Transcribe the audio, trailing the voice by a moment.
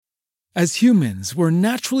As humans, we're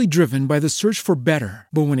naturally driven by the search for better.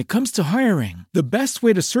 But when it comes to hiring, the best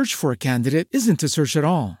way to search for a candidate isn't to search at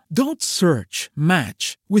all. Don't search,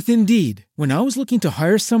 match with Indeed. When I was looking to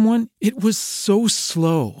hire someone, it was so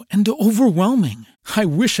slow and overwhelming. I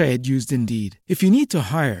wish I had used Indeed. If you need to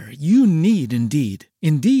hire, you need Indeed.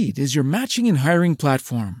 Indeed is your matching and hiring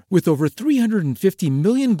platform with over 350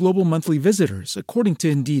 million global monthly visitors, according to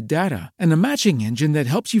Indeed data, and a matching engine that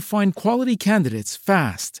helps you find quality candidates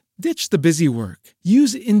fast. Ditch the busy work.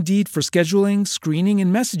 Use Indeed for scheduling, screening,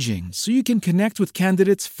 and messaging so you can connect with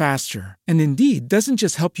candidates faster. And Indeed doesn't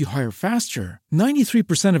just help you hire faster.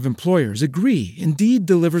 93% of employers agree Indeed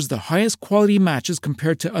delivers the highest quality matches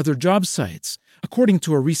compared to other job sites, according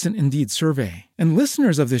to a recent Indeed survey. And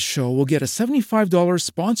listeners of this show will get a $75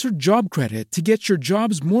 sponsored job credit to get your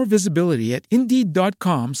jobs more visibility at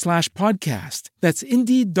Indeed.com/podcast. That's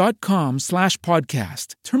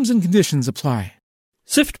Indeed.com/podcast. Terms and conditions apply.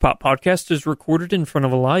 Sift Pop Podcast is recorded in front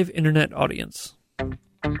of a live internet audience.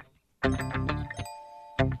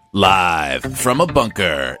 Live from a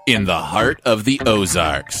bunker in the heart of the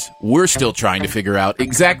Ozarks, we're still trying to figure out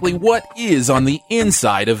exactly what is on the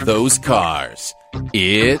inside of those cars.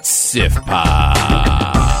 It's Sift Pop.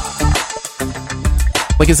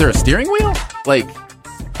 Like, is there a steering wheel? Like,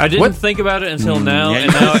 I didn't think about it until now,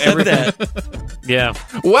 and now everything. Yeah.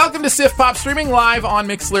 Welcome to Sift Pop, streaming live on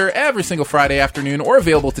Mixlr every single Friday afternoon, or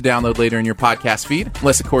available to download later in your podcast feed,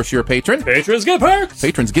 unless, of course, you're a patron. Patrons get perks!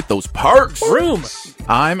 Patrons get those perks! Room!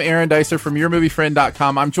 I'm Aaron Dicer from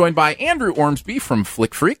YourMovieFriend.com. I'm joined by Andrew Ormsby from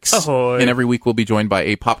Flick Freaks. Ahoy. And every week we'll be joined by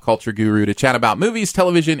a pop culture guru to chat about movies,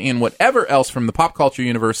 television, and whatever else from the pop culture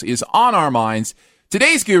universe is on our minds.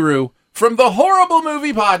 Today's guru, from the Horrible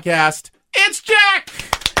Movie Podcast, it's Jack!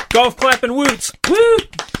 Golf clapping woots!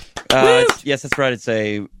 Woot! Yes, that's right. It's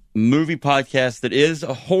a movie podcast that is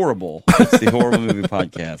horrible. It's the Horrible Movie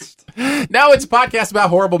Podcast. No, it's a podcast about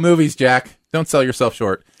horrible movies, Jack. Don't sell yourself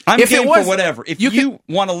short. I'm game for whatever. If you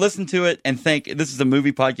want to listen to it and think this is a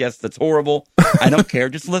movie podcast that's horrible, I don't care.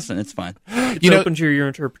 Just listen. It's fine. It's open to your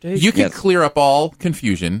interpretation. You can clear up all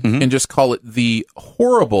confusion and just call it the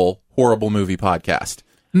Horrible Movie Podcast.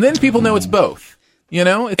 And then people know it's both. You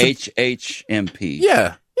know? It's HHMP.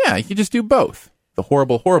 Yeah, you can just do both. The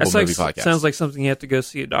Horrible Movie Podcast. Sounds like something you have to go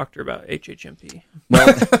see a doctor about, HHMP.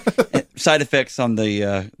 Well, side effects on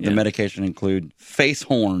the medication include face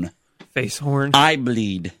horn. Face horn. I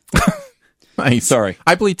bleed. Nice. Sorry.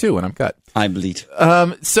 I bleed too when I'm cut. I bleed.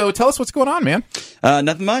 So tell us what's going on, man.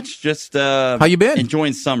 Nothing much. Just how you been?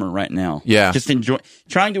 Enjoying summer right now. Yeah. Just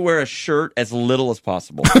trying to wear a shirt as little as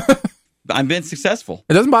possible. I've been successful.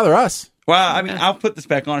 It doesn't bother us. Well, I mean, I'll put this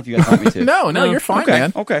back on if you guys want me to. No, you're fine,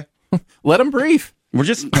 man. Okay. Let them breathe. We're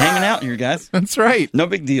just hanging out here, guys. That's right. No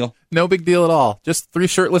big deal. No big deal at all. Just three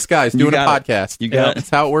shirtless guys doing a podcast. You got it. That's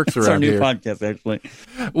how it works around here. It's our new podcast, actually.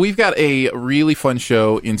 We've got a really fun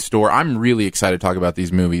show in store. I'm really excited to talk about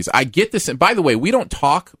these movies. I get this. By the way, we don't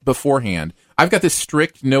talk beforehand. I've got this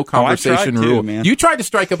strict no conversation rule. Man. You tried to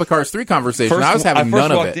strike up a Cars 3 conversation. I was having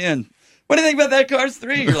none of it. I first walked in. What do you think about that Cars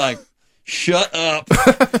 3? You're like, shut up.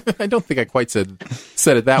 I don't think I quite said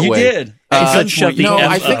it that way. You did. I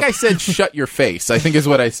think I said shut your face, I think is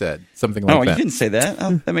what I said. Something like that. Oh, you didn't say that.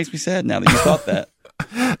 Oh, that makes me sad now that you thought that.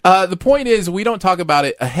 The point is, we don't talk about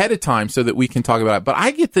it ahead of time so that we can talk about it. But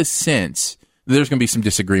I get this sense that there's going to be some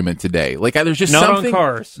disagreement today. Like, there's just something. Not on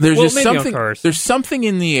Cars. There's well, just maybe something. On Cars. There's something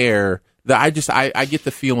in the air that I get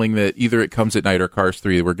the feeling that either it comes at night or Cars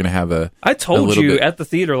 3 that we're going to have a. I told you at the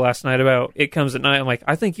theater last night about It Comes at Night. I'm like,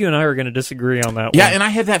 I think you and I are going to disagree on that one. Yeah, and I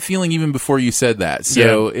had that feeling even before you said that.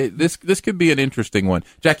 So this could be an interesting one.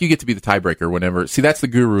 Jack, you get to be the tiebreaker whenever. See, that's the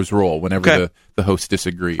guru's role whenever the host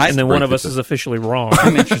disagrees. And then one of us is officially wrong.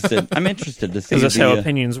 I'm interested to see that's how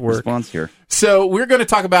opinions work. Response here. So we're going to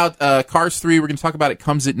talk about Cars 3. We're going to talk about It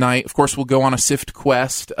Comes at Night. Of course, we'll go on a Sift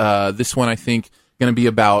quest. This one, I think, going to be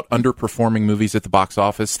about underperforming movies at the box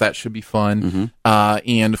office. That should be fun.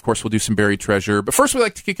 And, of course, we'll do some buried treasure. But first, we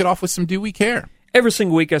like to kick it off with some Do We Care? Every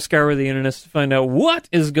single week, I scour the internet to find out what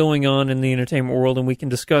is going on in the entertainment world, and we can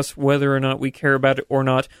discuss whether or not we care about it or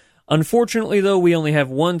not. Unfortunately, though, we only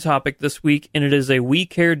have one topic this week, and it is a We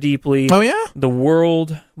Care Deeply. Oh, yeah? The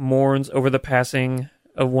world mourns over the passing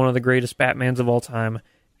of one of the greatest Batmans of all time,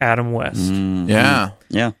 Adam West. Yeah.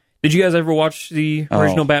 Did you guys ever watch the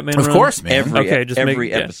original Batman Of run? course, man.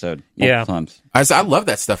 Every episode. Multiple times. I love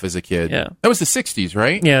that stuff as a kid. Yeah. That was the 60s,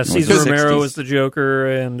 right? Yeah, Cesar Romero was the Joker,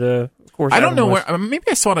 and Of course, I don't Adam know West. where. Maybe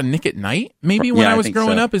I saw it on Nick at Night. Maybe when Yeah, I I was think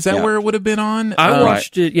growing so. up. Is that Yeah. where it would have been on? I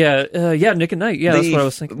watched it. Yeah, Nick at Night. Yeah, that's what I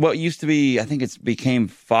was thinking. What used to be, I think it became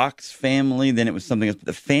Fox Family. Then it was something else. But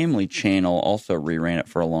the Family Channel also reran it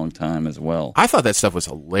for a long time as well. I thought that stuff was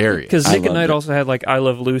hilarious. Because I Nick at loved Night it. also had like I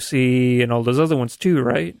Love Lucy and all those other ones too,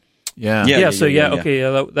 right? Yeah. Yeah. Okay,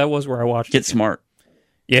 that was where I watched Get it. Smart.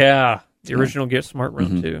 Yeah, the original Get Smart run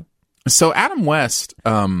Mm-hmm. too. So Adam West,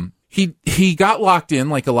 he got locked in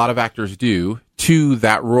like a lot of actors do to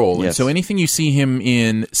that role, and Yes. so anything you see him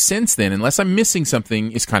in since then, unless I'm missing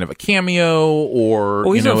something, is kind of a cameo or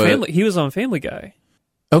Oh, he's you know, on Family. He was on Family Guy,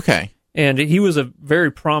 okay. and he was a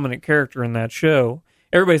very prominent character in that show.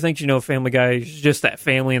 Everybody thinks Family Guy is just that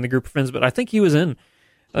family and the group of friends, but I think he was in.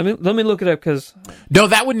 Let me look it up because No,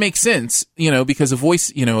 that would make sense, because a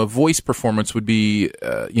voice performance would be,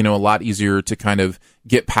 a lot easier to kind of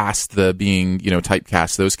get past the being,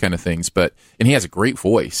 typecast, those kind of things. And he has a great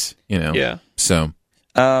voice, Yeah. So,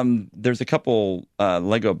 There's a couple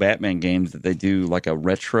Lego Batman games that they do like a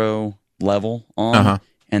retro level on, Uh-huh.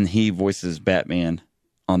 and he voices Batman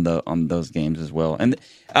on those games as well. And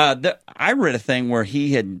I read a thing where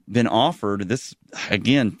he had been offered this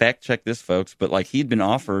again. Fact check this, folks, but like he'd been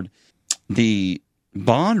offered the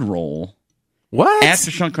Bond role what?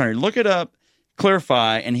 after Sean Connery. Look it up,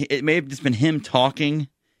 clarify, and it may have just been him talking.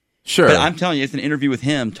 Sure. But I'm telling you, it's an interview with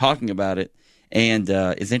him talking about it, and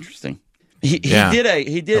it's interesting. He Yeah. did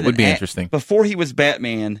That would an be ad- interesting. before he was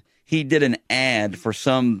Batman. He did an ad for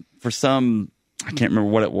some I can't remember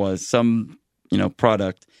what it was, some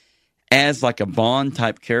product as like a Bond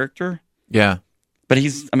type character. Yeah. But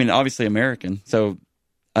he's obviously American, so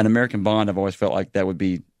an American Bond, I've always felt like that would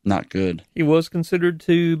be not good. He was considered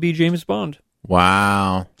to be James Bond,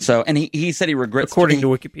 Wow. So, and he said he regrets according to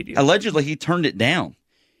Wikipedia. Allegedly, he turned it down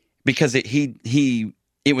because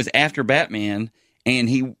it was after Batman, and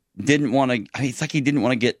he didn't want to. It's like he didn't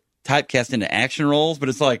want to get typecast into action roles, but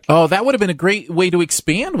it's like Oh, that would have been a great way to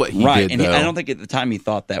expand what he right. did, And though. I don't think at the time he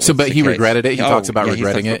thought that. So, was but the he case. regretted it? He talks about he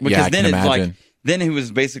regretting talks- it? because Yeah, I then can it's imagine. like then he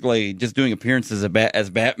was basically just doing appearances as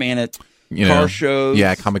Batman at You car know, shows,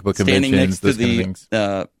 yeah, comic book standing conventions, next to those kind of the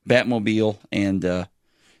things. Batmobile, and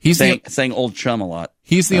He's saying "old chum" a lot.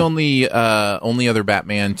 He's the only other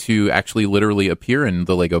Batman to actually literally appear in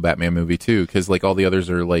the Lego Batman movie too, because like all the others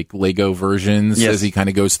are like Lego versions Yes. as he kind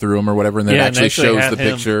of goes through them or whatever, and then Yeah, it and actually they actually shows had the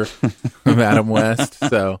him. picture of Adam West.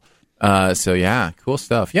 So yeah, cool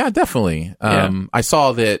stuff. Yeah, definitely. I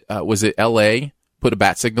saw that was it L.A. put a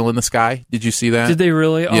bat signal in the sky. Did you see that? Did they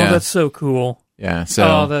really? Yeah. Oh, that's so cool. Yeah.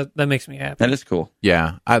 So That makes me happy. That is cool.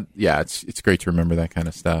 yeah, it's great to remember that kind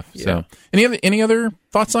of stuff. Yeah. So any other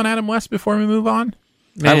thoughts on Adam West before we move on?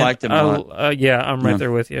 I liked him a lot. Yeah, I'm right Yeah.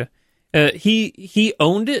 there with you. He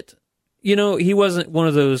owned it. He wasn't one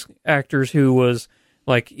of those actors who was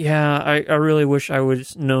like, yeah, I really wish I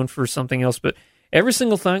was known for something else. But every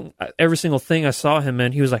single thing I saw him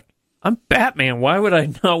in, he was like, I'm Batman. Why would I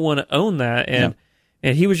not want to own that? And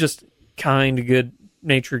he was just kind,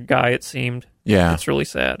 good-natured guy. It seemed. Yeah, It's really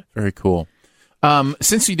sad. very cool.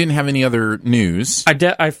 Since you didn't have any other news,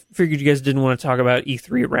 I figured you guys didn't want to talk about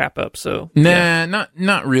E3 wrap up. So nah,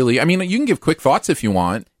 not really. I mean, you can give quick thoughts if you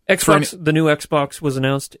want. The new Xbox was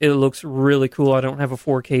announced. It looks really cool. I don't have a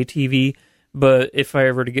 4K TV, but if I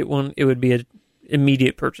ever to get one, it would be an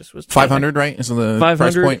immediate purchase. Was 500, right? Is the price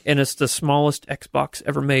 500, point? and it's the smallest Xbox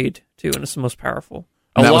ever made too, and it's the most powerful.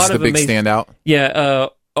 And that was the big standout. Yeah.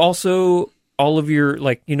 Also, all of your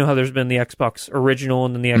how there's been the Xbox original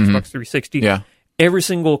and then the Xbox 360. Yeah. Every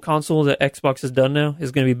single console that Xbox has done now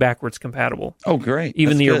is going to be backwards compatible. Oh, great!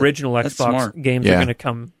 Even That's the good. original That's Xbox smart. games Yeah. are going to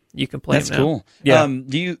come. You can play That's them now. cool.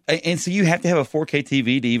 Yeah. So you have to have a 4K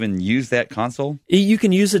TV to even use that console? You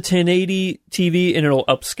can use a 1080 TV and it'll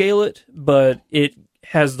upscale it, but it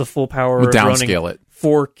has the full power of running Downscale it.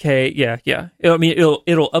 4K. Yeah. I mean, it'll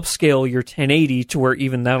upscale your 1080 to where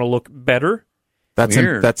even that'll look better.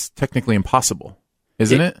 Weird. That's technically impossible,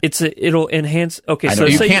 isn't it? It'll enhance. Okay, I so know.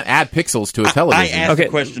 You say can't add pixels to a I television. asked Okay, a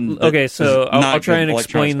question. that okay, is so I'll not try good and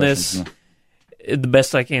explain electronics this questions. the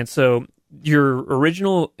best I can. So your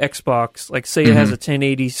original Xbox, like say it has a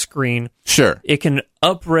 1080 screen, Sure. it can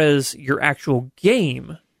up-res your actual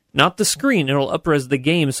game, not the screen. It'll up-res the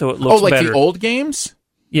game so it looks Oh, like better. the old games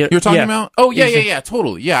Yeah, you're talking yeah. about? Oh, yeah,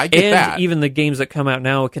 totally. Yeah, I get And that. even the games that come out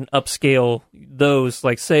now, it can upscale those.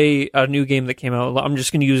 Like, say, a new game that came out, I'm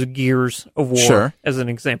just going to use Gears of War Sure. as an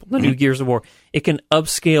example. The new Gears of War. It can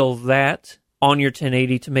upscale that on your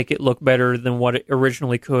 1080 to make it look better than what it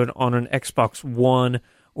originally could on an Xbox One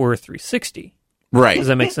or a 360. Right. Does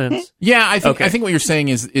that make sense? Yeah, I think Okay. I think what you're saying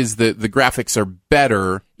is the graphics are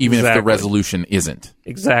better even if the Exactly. resolution isn't.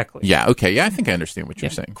 Exactly. Yeah, okay. Yeah, I think I understand what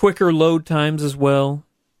you're saying. Quicker load times as well.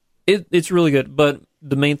 It's really good, but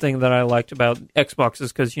the main thing that I liked about Xbox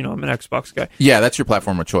is because, I'm an Xbox guy. Yeah, that's your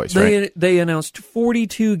platform of choice, right? They announced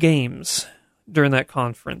 42 games during that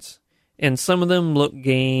conference, and some of them look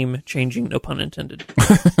game-changing, no pun intended.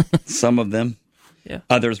 Some of them. Yeah.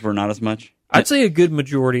 Others were not as much. I'd say a good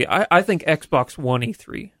majority. I think Xbox won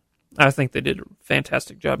E3. I think they did a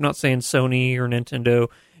fantastic job. Not saying Sony or Nintendo.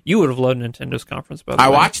 You would have loved Nintendo's conference, by the way. I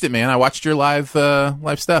watched it, man. I watched your live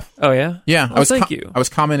stuff. Oh, yeah? Yeah, Oh, thank you. I was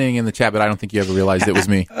commenting in the chat, but I don't think you ever realized it was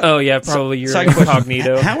me. Oh, yeah, probably you're Second question,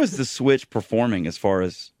 incognito. How is the Switch performing as far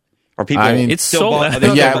as are people? I mean, It's still sold bought- out. are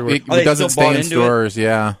they Yeah, still- it are they doesn't still bought stay in into it? stores.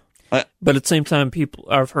 Yeah, But at the same time,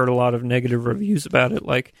 I've heard a lot of negative reviews about it.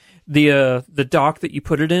 Like the dock that you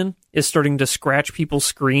put it in is starting to scratch people's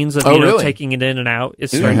screens of really? taking it in and out.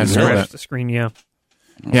 It's Ooh, starting to I hadn't heard scratch that. the screen. Yeah,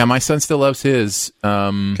 yeah. My son still loves his.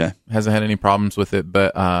 Okay. Hasn't had any problems with it,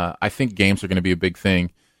 but I think games are going to be a big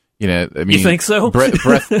thing. I mean, You think so? Breath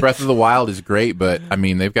of the Wild is great, but I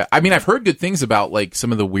mean, I've heard good things about like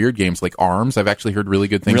some of the weird games, like ARMS. I've actually heard really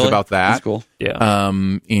good things Really? about that. That's cool. yeah.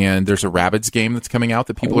 And there's a Rabbids game that's coming out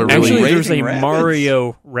that people are Actually, really there's a Raving Rabbids?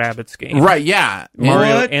 Mario Rabbids game. right. Yeah,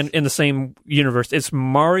 Mario What? and in the same universe. It's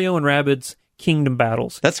Mario and Rabbids Kingdom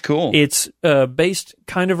Battles. That's cool. It's based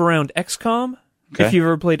kind of around XCOM. Okay. If you've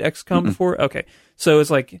ever played XCOM before, okay. So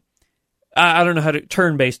it's like I don't know how to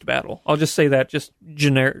turn-based battle. I'll just say that, just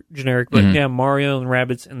generic. But yeah, Mario and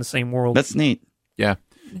Rabbids in the same world. That's neat. yeah.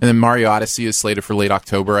 And then Mario Odyssey is slated for late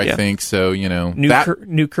October, I Yeah. think. So new that.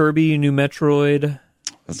 new Kirby, new Metroid.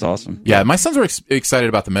 That's awesome. Yeah, my sons were excited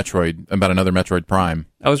about about another Metroid Prime.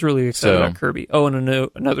 I was really excited So- about Kirby. Oh, and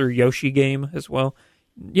another Yoshi game as well.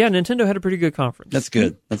 Yeah, Nintendo had a pretty good conference. That's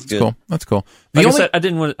good. That's good. Cool. That's cool. Like I said, I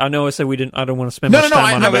didn't want. I know I said we didn't. I don't want to spend No, much no,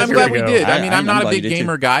 time on it. I'm but here glad we go. did. I mean, I'm I'm not a glad big you did,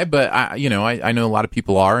 gamer guy, but I know a lot of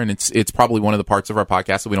people are, and it's probably one of the parts of our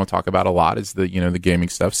podcast that we don't talk about a lot is the gaming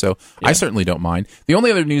stuff. So I certainly don't mind. The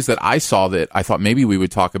only other news that I saw that I thought maybe we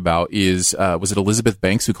would talk about is was it Elizabeth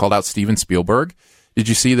Banks who called out Steven Spielberg? Did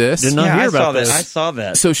you see this? Did not Yeah, hear I about saw that. this. I saw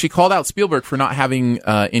that. So she called out Spielberg for not having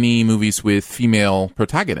any movies with female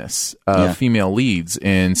protagonists, female leads,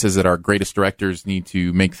 and says that our greatest directors need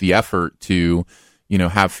to make the effort to,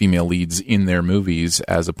 have female leads in their movies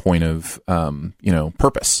as a point of,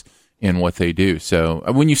 purpose in what they do. So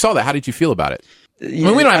when you saw that, how did you feel about it? I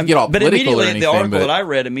mean, we don't have to get all but political or immediately, anything. the article but that I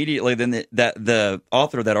read immediately, then the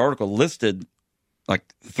author of that article listed like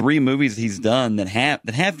 3 movies he's done that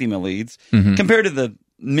have female leads Mm-hmm. compared to the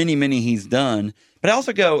many he's done. But I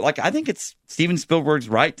also go like I think it's Steven Spielberg's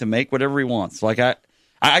right to make whatever he wants. Like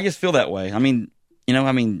I just feel that way. I mean,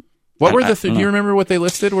 what were I do don't you know. remember what they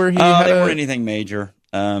listed? Where he They had weren't anything major.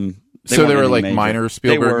 So they weren't were anything like major. minor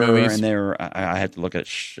Spielberg they were, movies? and they were. I had to look at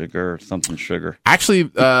sugar. Actually,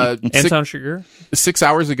 Anton Chigurh. 6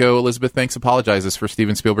 hours ago, Elizabeth Banks apologizes for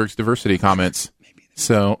Steven Spielberg's diversity comments.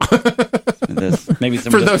 So, Maybe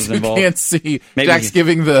some for of this those was who involved. can't see, Maybe- Jack's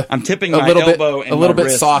giving I'm tipping a my little bit- elbow and a little my bit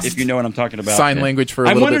wrist, sauced if you know what I'm talking about. sign language for a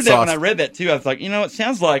I little wondered bit that sauce. when I read that too. I was like, it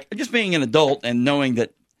sounds like just being an adult and knowing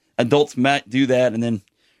that adults might do that and then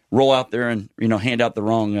roll out there and hand out the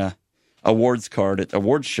wrong awards card at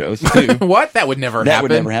awards shows too. What? That would never That happen.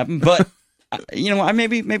 would never happen. But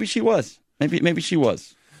maybe she was. Maybe she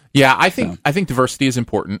was. Yeah, I think diversity is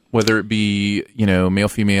important, whether it be male,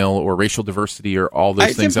 female, or racial diversity, or all those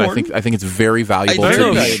It's things. And important. I think it's very valuable. I Very don't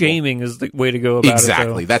know to if valuable. shaming is the way to go about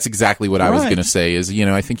exactly. it. That's exactly what I was Right. going to say. Is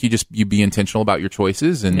I think you be intentional about your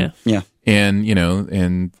choices, and Yeah. and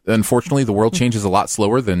and unfortunately, the world changes a lot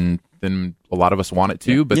slower than a lot of us want it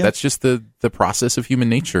to. But Yeah. that's just the process of human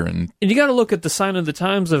nature. And And you got to look at the sign of the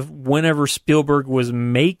times of whenever Spielberg was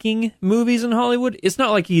making movies in Hollywood. It's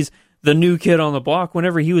not like he's the new kid on the block.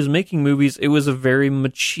 Whenever he was making movies, it was a very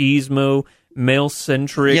machismo,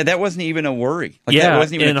 male-centric. Yeah, that wasn't even a worry. Like, yeah, that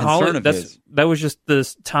wasn't even in a concern Hollywood, of that's his. that was just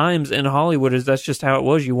the times in Hollywood. That's just how it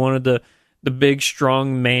was. You wanted the big,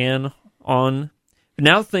 strong man on.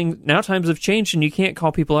 Now times have changed, and you can't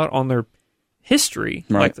call people out on their history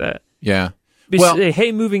Right. like that. yeah, But well, say,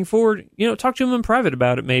 hey, moving forward, talk to them in private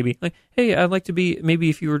about it. Maybe like, hey, I'd like to be. Maybe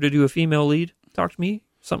if you were to do a female lead, talk to me,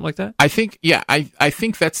 something like that. I think, I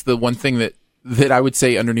think that's the one thing that I would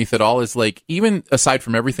say underneath it all is like, even aside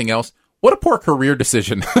from everything else, what a poor career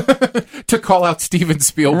decision to call out Steven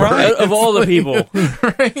Spielberg. Right. Of all the people,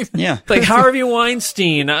 Right? Yeah. like Harvey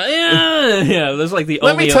Weinstein. Yeah, there's like the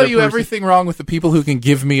Let only me tell other you person. everything wrong with the people who can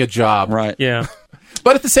give me a job. Right. Yeah,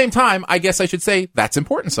 But at the same time, I guess I should say that's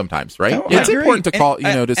important sometimes, right? No, I it's agree. important to call,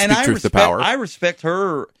 And to I speak truth to respect- power. I respect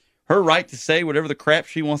her her right to say whatever the crap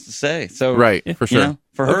she wants to say. So Right, for sure. You know,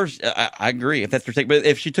 for her, I agree. If that's her take, but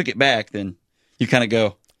if she took it back, then you kind of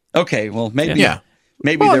go, okay, well, maybe, Yeah.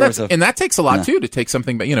 maybe Well, there was and that takes a lot too to take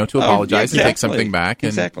something back, to apologize and take something back. And,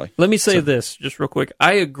 Exactly. Let me say this just real quick.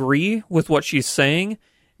 I agree with what she's saying.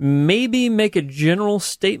 Maybe make a general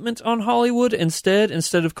statement on Hollywood instead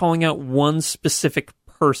of calling out one specific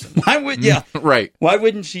person. Why would Right. Why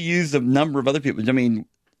wouldn't she use a number of other people? I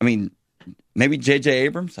mean, maybe J.J.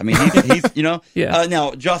 Abrams. I mean, he's Yeah.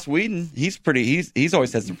 Now Joss Whedon, he's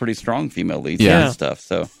always had some pretty strong female leads Yeah. and stuff.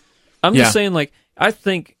 So I'm just saying, like, I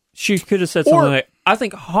think she could have said something like, I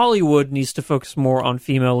think Hollywood needs to focus more on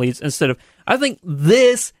female leads instead of, I think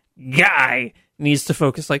this guy needs to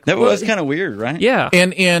focus. Like, that was kind of weird, right? Yeah.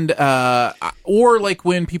 And or like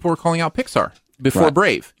when people were calling out Pixar before Right.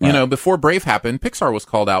 Brave. Right. Before Brave happened, Pixar was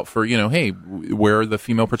called out for, hey, where are the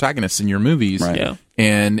female protagonists in your movies? Right. Yeah.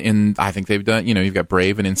 And I think they've done, you've got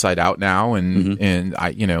Brave and Inside Out now, and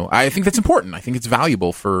I think that's important. I think it's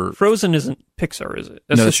valuable for. Frozen isn't Pixar, is it?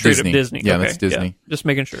 That's No, just that's straight Disney. up Disney. Yeah, Okay, that's Disney. Just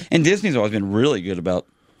making sure. And Disney's always been really good about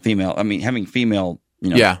having female,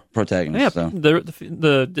 protagonists. Yeah, So.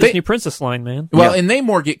 the Disney Princess line, man. Well, and they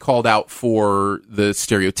more get called out for the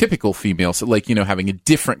stereotypical female, so like, having a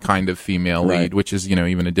different kind of female lead, Right. which is,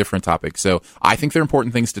 even a different topic. So I think they're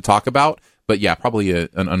important things to talk about, but yeah, probably an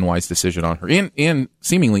unwise decision on her and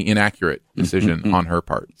seemingly inaccurate decision on her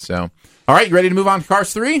part. So, all right, you ready to move on to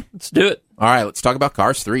Cars 3? Let's do it. All right, let's talk about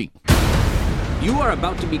Cars 3. You are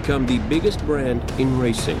about to become the biggest brand in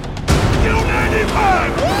racing.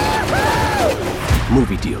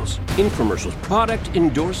 Movie deals, infomercials, product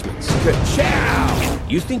endorsements. Ka-chow!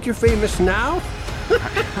 You think you're famous now?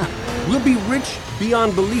 We'll be rich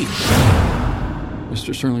beyond belief.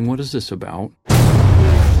 Mr. Sterling, what is this about?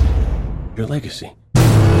 Your legacy.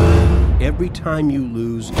 Every time you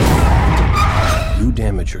lose, you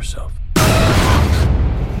damage yourself.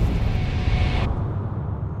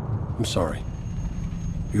 I'm sorry.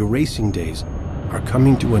 Your racing days are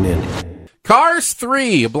coming to an end. Cars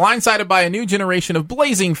 3. Blindsided by a new generation of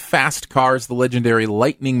blazing fast cars, the legendary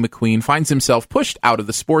Lightning McQueen finds himself pushed out of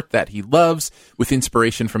the sport that he loves. With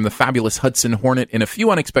inspiration from the fabulous Hudson Hornet and a few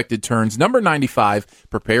unexpected turns, number 95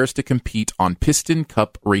 prepares to compete on Piston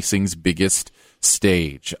Cup Racing's biggest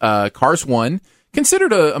stage. Cars 1,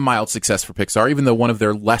 considered a mild success for Pixar, even though one of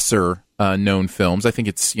their lesser known films. I think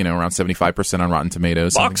it's, around 75% on Rotten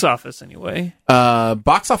Tomatoes. Box office, anyway.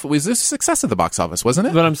 Box office, was this a success at the box office, wasn't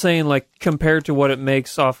it? But I'm saying, like, compared to what it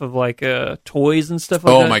makes off of, like, toys and stuff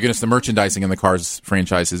like that. Oh my goodness, the merchandising in the Cars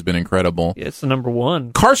franchise has been incredible. Yeah, it's the number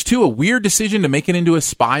one. Cars 2, a weird decision to make it into a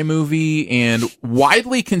spy movie and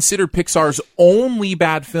widely considered Pixar's only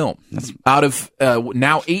bad film. Out of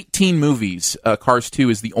now 18 movies, Cars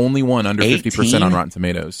 2 is the only one under 50% on Rotten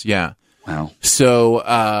Tomatoes. Yeah. Wow.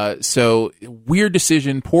 So weird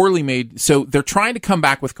decision, poorly made. So they're trying to come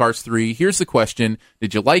back with Cars 3. Here's the question.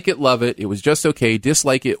 Did you like it, love it? It was just okay,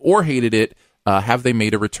 dislike it, or hated it? Have they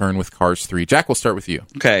made a return with Cars 3? Jack, we'll start with you.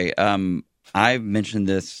 Okay. I mentioned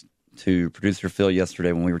this to producer Phil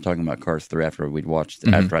yesterday when we were talking about Cars 3 after I'd watched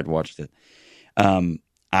it.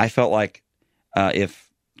 I felt like if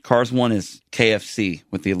Cars 1 is KFC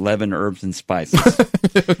with the 11 herbs and spices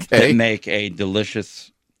that make a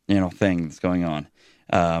delicious thing that's going on.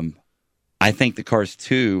 I think the Cars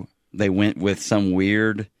 2, they went with some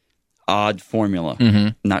weird, odd formula.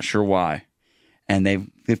 Not sure why. And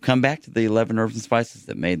they've come back to the 11 herbs and spices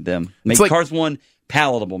that made like Cars 1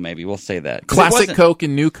 palatable, maybe. We'll say that. Classic Coke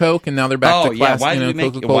and New Coke, and now they're back to classic, why did we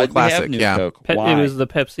Coca-Cola Classic. New Coke? It was the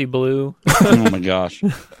Pepsi Blue. Oh, my gosh.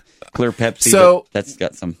 Clear Pepsi. So, that's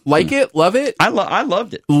got some. Like it? Love it? I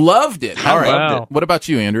loved it. Loved it. All right. Wow. What about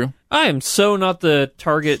you, Andrew? I am so not the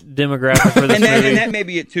target demographic for this and movie. that may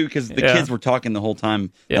be it, too, because the kids were talking the whole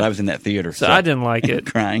time that I was in that theater. So I didn't like it.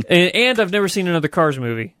 Crying. And I've never seen another Cars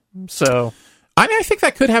movie. So I think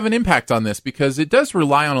that could have an impact on this because it does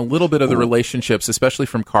rely on a little bit of the relationships, especially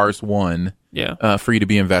from Cars 1, for you to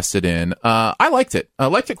be invested in. I liked it. I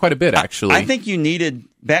liked it quite a bit, actually. I think you needed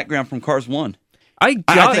background from Cars 1. I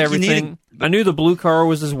got everything. I knew the blue car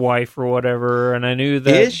was his wife or whatever, and I knew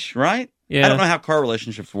that. Ish, right? Yeah. I don't know how car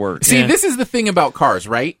relationships work. See, this is the thing about Cars,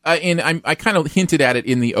 right? And I kind of hinted at it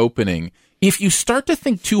in the opening. If you start to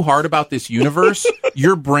think too hard about this universe,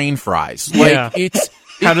 your brain fries. Like,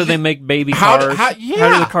 how do they make baby cars? How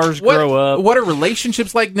do the cars grow up? What are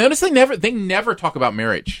relationships like? Notice they never talk about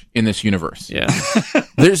marriage in this universe. Yeah.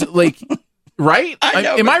 There's like, right?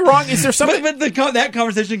 Am I wrong? Is there something? But that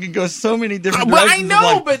conversation can go so many different But directions. I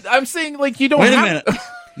know, but I'm saying like you don't. Wait a minute.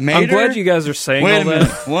 I'm glad you guys are saying Wait all a minute.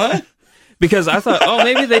 that. What? Because I thought, oh,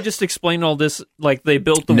 maybe they just explained all this, like they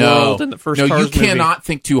built the world in the first Cars you movie. cannot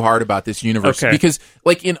think too hard about this universe. Okay. Because,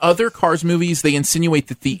 like, in other Cars movies, they insinuate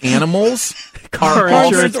that the animals Car are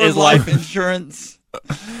insurance Or is life life. insurance.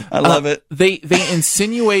 I love it. They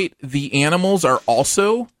insinuate the animals are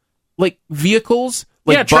also, like, vehicles.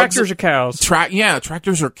 Like Yeah, tractors are cows.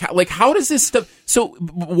 Tractors are like, how does this stuff? So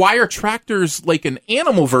why are tractors like an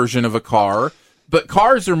animal version of a car, but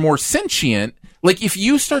cars are more sentient? Like, if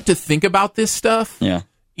you start to think about this stuff, Yeah.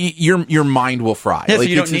 your mind will fry. Yeah, like,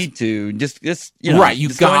 so you it's don't just- need to. Just you know, right. You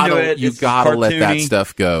just go into gotta it. you It's gotta let that cartoony.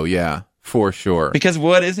 stuff go. Yeah, for sure. Because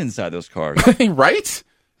what is inside those cars? Right?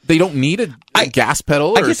 They don't need a gas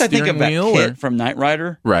pedal I or guess a I think steering of that wheel. kit Or, from Knight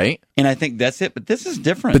Rider, right. and I think that's it. But this is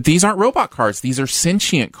different. But these aren't robot cars. These are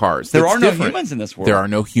sentient cars. there That's are no different. humans in this world. There are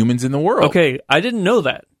no humans in the world. Okay, I didn't know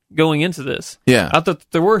that going into this. Yeah. I thought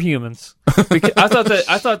there were humans. Because I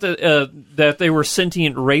thought that they were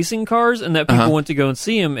sentient racing cars, and that people went to go and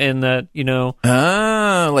see them, and that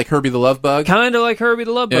Like Herbie the Love Bug. kind of like Herbie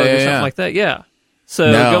the Love Bug Yeah, or yeah, something yeah. like that. Yeah.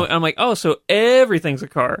 So No. I'm like, oh, so everything's a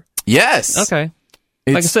car. Yes. Okay.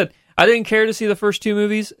 Like I It's- said, I didn't care to see the first two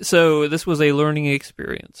movies, so this was a learning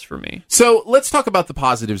experience for me. So let's talk about the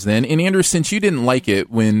positives then. And Andrew, since you didn't like it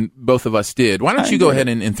when both of us did, why don't you go ahead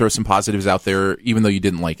and throw some positives out there, even though you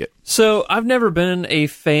didn't like it? So I've never been a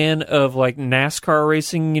fan of like NASCAR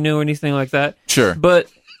racing, anything like that. Sure. But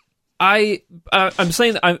I'm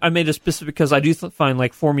saying that I made it specific because I do find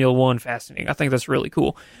like Formula One fascinating. I think that's really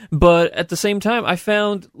cool. But at the same time, I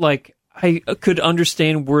found like I could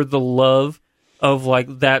understand where the love of like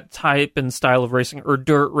that type and style of racing or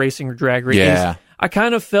dirt racing or drag racing. Yeah. I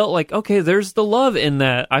kind of felt like, okay, there's the love in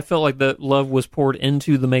that. I felt like that love was poured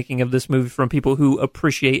into the making of this movie from people who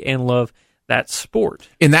appreciate and love that sport.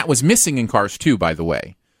 And that was missing in Cars 2, by the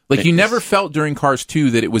way. Like, you never felt during Cars 2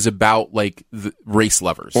 that it was about, like, the race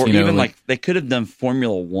lovers. or you know, even like they could have done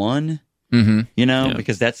Formula One. Mm-hmm.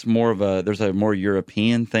 Because that's more of there's a more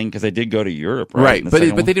European thing because they did go to Europe, right? Right, In the but second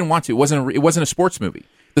they one. didn't want to. It wasn't a sports movie.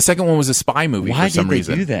 The second one was a spy movie Why for some did they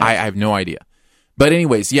reason. do that? I have no idea. But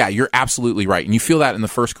anyways, yeah, you're absolutely right, and you feel that in the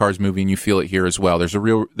first Cars movie, and you feel it here as well. There's a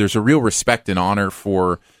real respect and honor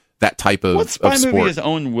for that type of What spy of sport. movie is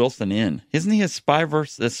Owen Wilson in? Isn't he a spy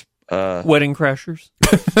versus? Wedding Crashers.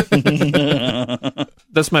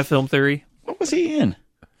 That's my film theory. What was he in?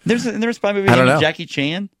 There's a spy movie I don't with know. Jackie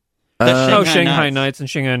Chan. Shanghai Nights and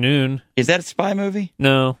Shanghai Noon. Is that a spy movie?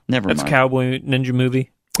 No, Never that's mind. a cowboy ninja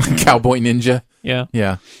movie. Cowboy Ninja. Yeah.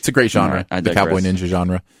 Yeah, it's a great genre, All right, I the Cowboy digress. Ninja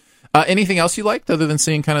genre. Anything else you liked other than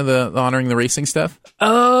seeing kind of the honoring the racing stuff?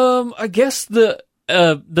 I guess the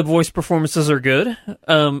voice performances are good.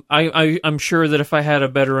 I'm sure that if I had a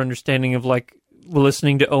better understanding of like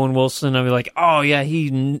listening to Owen Wilson, I'd be like, oh yeah,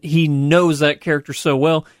 he knows that character so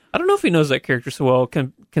well. I don't know if he knows that character so well,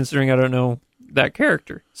 considering I don't know that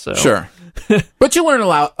character. So Sure, but you learn a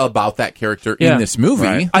lot about that character Yeah. in this movie.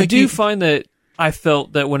 Right. I Like, do you- find that I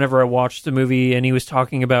felt that whenever I watched the movie and he was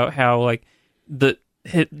talking about how like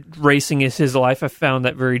racing is his life, I found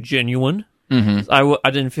that very genuine. Mm-hmm. I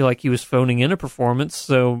didn't feel like he was phoning in a performance,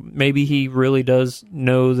 so maybe he really does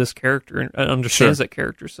know this character and understands Sure. that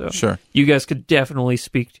character. So Sure. you guys could definitely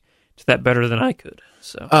speak to that better than I could.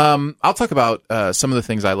 So I'll talk about some of the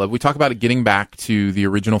things I love. We talk about it getting back to the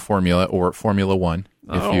original formula or Formula One,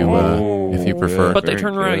 if you prefer. But they Very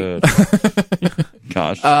turn right. good.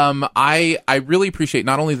 Gosh. I really appreciate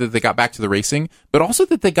not only that they got back to the racing, but also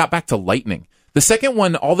that they got back to lightning. The second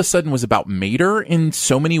one all of a sudden was about Mater in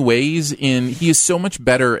so many ways, and he is so much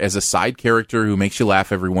better as a side character who makes you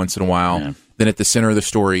laugh every once in a while than at the center of the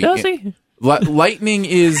story. Does he? Lightning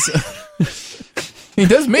is... he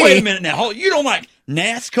does me. Wait a minute now. You don't like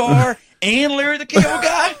NASCAR and Larry the Cable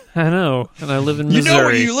Guy? I know, and I live in You Missouri. know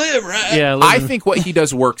where you live, right? Yeah, I think what he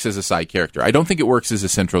does works as a side character. I don't think it works as a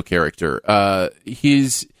central character.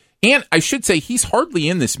 And I should say he's hardly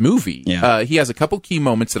in this movie. Yeah. He has a couple key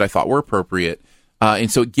moments that I thought were appropriate.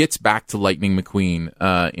 And so it gets back to Lightning McQueen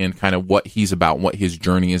and kind of what he's about, what his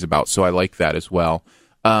journey is about. So I like that as well.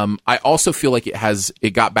 I also feel like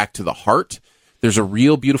it got back to the heart. There's a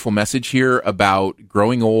real beautiful message here about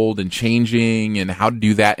growing old and changing and how to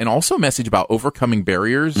do that. And also a message about overcoming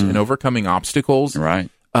barriers and overcoming obstacles.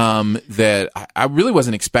 Right. That I really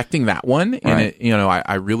wasn't expecting that one. And Right.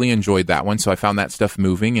 I really enjoyed that one. So I found that stuff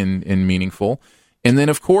moving and meaningful. And then,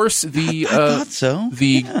 of course, I thought so.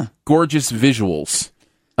 Yeah. gorgeous visuals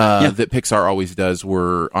that Pixar always does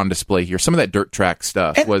were on display here. Some of that dirt track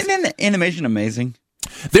stuff was. And then the animation amazing.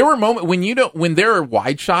 There were moments when there are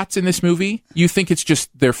wide shots in this movie, you think it's just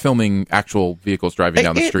they're filming actual vehicles driving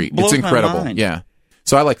down the It street. blows It's my incredible. mind. Yeah.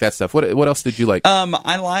 So I like that stuff. What else did you like?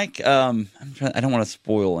 I like. I don't want to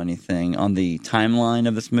spoil anything on the timeline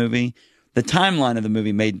of this movie. The timeline of the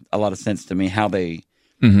movie made a lot of sense to me. How they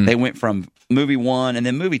went from movie 1 and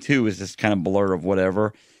then movie 2 is this kind of blur of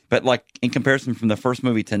whatever. But like in comparison from the first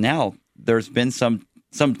movie to now, there's been some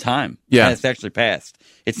time. Yeah, and it's actually passed.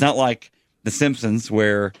 It's not like The Simpsons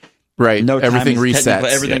where no time everything resets.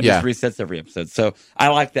 Everything just resets every episode. So I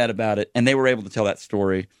like that about it, and they were able to tell that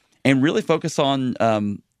story and really focus on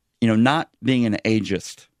not being an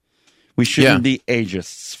ageist. We shouldn't be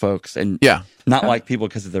ageists, folks, and not like people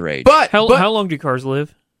because of their age. But how long do cars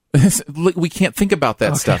live? We can't think about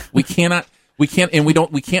that stuff. We can't, and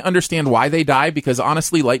we can't understand why they die, because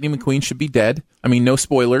honestly, Lightning McQueen should be dead. I mean, no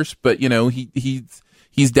spoilers, but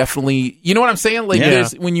he's definitely, you know what I'm saying?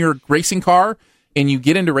 Like when you're a racing car and you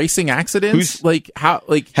get into racing accidents, how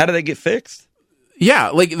do they get fixed? Yeah,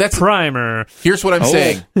 like that's primer. Here's what I'm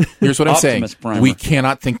saying. Here's what I'm saying. Primer. We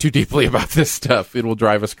cannot think too deeply about this stuff. It will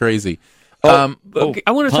drive us crazy. Okay,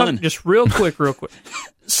 I want to talk just real quick.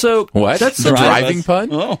 So what? That's the driving pun?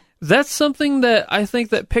 Oh. That's something that I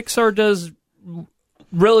think that Pixar does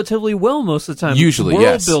relatively well most of the time. Usually,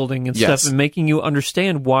 world building and stuff, and making you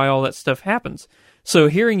understand why all that stuff happens. So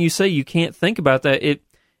hearing you say you can't think about that,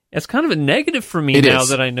 it's kind of a negative for me now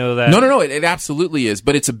that I know that. No, it absolutely is,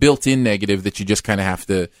 but it's a built-in negative that you just kind of have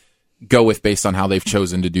to go with based on how they've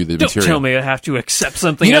chosen to do the material. Don't tell me I have to accept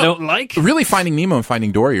something I don't like. Really, Finding Nemo and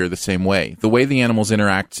Finding Dory are the same way. The way the animals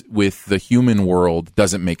interact with the human world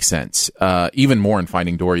doesn't make sense, even more in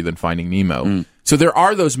Finding Dory than Finding Nemo. So there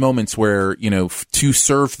are those moments where, to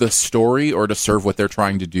serve the story or to serve what they're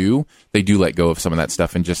trying to do, they do let go of some of that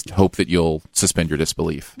stuff and just hope that you'll suspend your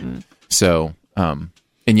disbelief. So,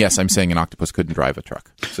 and yes, I'm saying an octopus couldn't drive a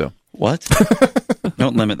truck. So what?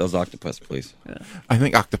 Don't limit those octopus, please. Yeah. I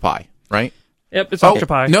think octopi, right? Yep, it's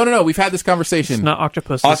octopi. No. We've had this conversation. It's not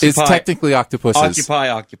octopuses. It's technically octopuses.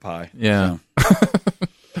 Occupy. Yeah.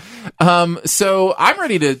 So I'm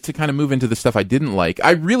ready to kind of move into the stuff I didn't like.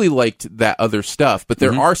 I really liked that other stuff, but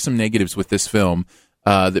there are some negatives with this film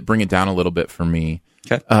that bring it down a little bit for me.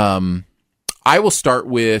 Okay. I will start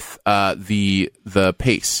with the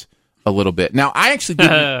pace a little bit. Now, I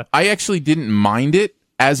actually didn't mind it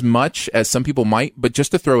as much as some people might, but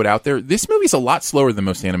just to throw it out there, this movie's a lot slower than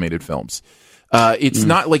most animated films. It's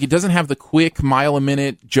not like it doesn't have the quick mile a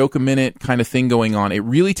minute, joke a minute kind of thing going on. It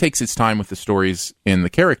really takes its time with the stories and the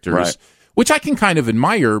characters, which I can kind of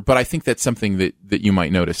admire, but I think that's something that you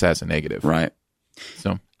might notice as a negative. Right.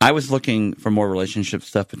 So I was looking for more relationship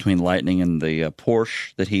stuff between Lightning and the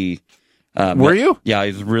Porsche that he. Were you? Yeah, I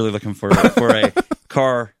was really looking for a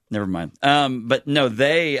car. Never mind. But no,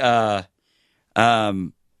 they. What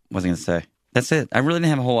was I going to say? That's it. I really didn't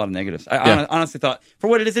have a whole lot of negatives. I honestly thought, for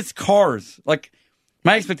what it is, it's cars. Like,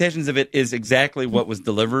 my expectations of it is exactly what was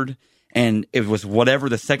delivered, and it was whatever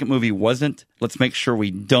the second movie wasn't. Let's make sure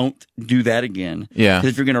we don't do that again. Yeah. Because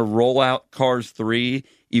if you're going to roll out Cars 3,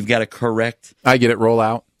 you've got to correct. I get it. Roll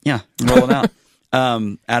out. Yeah, roll it out.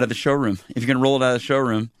 Out of the showroom. If you're going to roll it out of the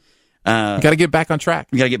showroom. You got to get back on track.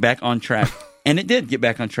 You got to get back on track. And it did get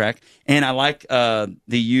back on track. And I like the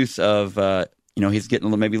use of... he's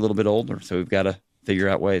getting maybe a little bit older, so we've got to figure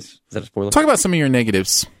out ways. Is that a spoiler? Talk about some of your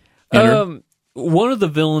negatives, Andrew. One of the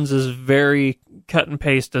villains is very cut and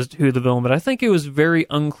paste as to who the villain, but I think it was very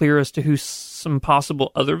unclear as to who some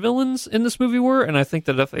possible other villains in this movie were, and I think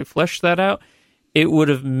that if they fleshed that out, it would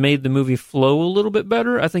have made the movie flow a little bit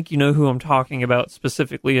better. I think you know who I'm talking about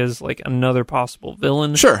specifically as like another possible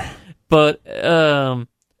villain. Sure. But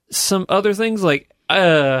some other things like,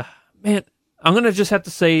 I'm going to just have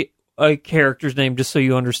to say a character's name just so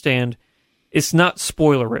you understand. It's not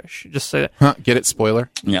spoilerish. Just say that. Get it? Spoiler?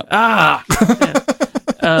 Yeah.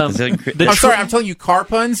 I'm sorry. I'm telling you, car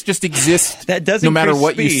puns just exist. That doesn't no matter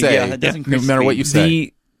what you say. Yeah, no matter what you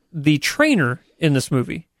say. The trainer in this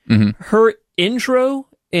movie, her intro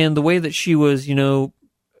and the way that she was,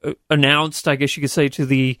 announced, I guess you could say, to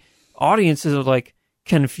the audience is like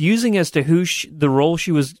confusing as to who the role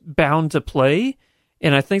she was bound to play.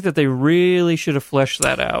 And I think that they really should have fleshed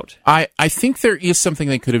that out. I think there is something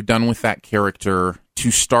they could have done with that character to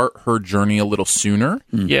start her journey a little sooner.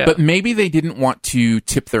 Yeah. But maybe they didn't want to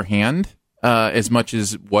tip their hand as much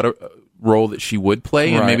as what a role that she would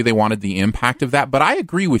play. And maybe they wanted the impact of that. But I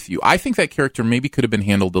agree with you. I think that character maybe could have been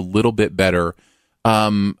handled a little bit better.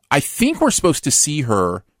 I think we're supposed to see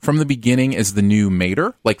her from the beginning as the new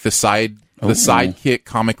Mater, like the sidekick,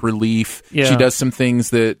 comic relief. Yeah. She does some things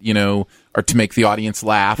that, are to make the audience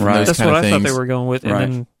laugh. And those That's kind what of I things. thought they were going with.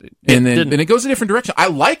 And then it goes a different direction. I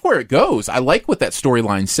like where it goes. I like what that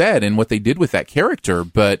storyline said and what they did with that character,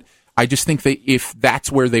 but I just think if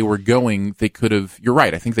that's where they were going, they could have. You're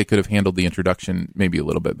right. I think they could have handled the introduction maybe a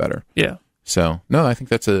little bit better. Yeah. So no, I think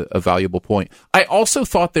that's a valuable point. I also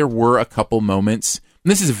thought there were a couple moments. And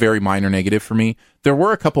this is a very minor negative for me. There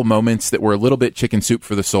were a couple moments that were a little bit chicken soup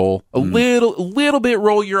for the soul. A little bit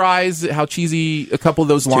roll your eyes at how cheesy a couple of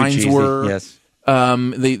those lines were. Yes.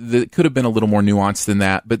 They could have been a little more nuanced than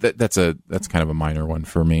that, but that's kind of a minor one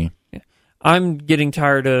for me. I'm getting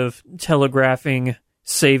tired of telegraphing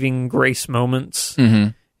saving grace moments,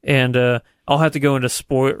 and I'll have to go into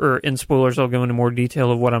spoilers. I'll go into more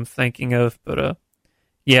detail of what I'm thinking of, but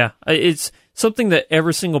yeah, it's something that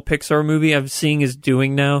every single Pixar movie I'm seeing is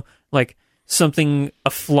doing now, like a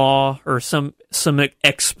flaw or some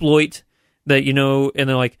exploit that, and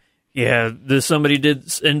they're like, yeah, somebody did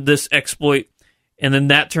this exploit, and then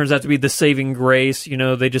that turns out to be the saving grace.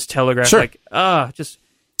 They just telegraph just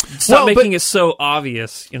stop making it so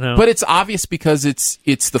obvious. But it's obvious because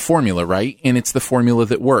it's the formula, right? And it's the formula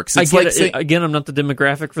that works. It's Again, I'm not the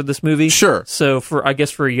demographic for this movie. Sure. So for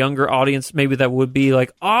a younger audience, maybe that would be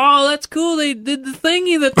like, oh, that's cool. They did the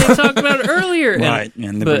thingy that they talked about earlier. Right.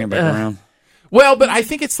 And they bring it back around. Well, but I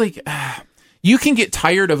think it's like you can get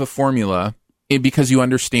tired of a formula because you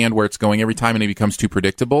understand where it's going every time and it becomes too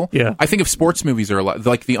predictable. Yeah. I think if sports movies are a lot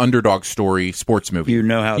like the underdog story sports movie. You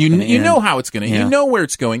know how it's you know how it's going to Yeah. You know where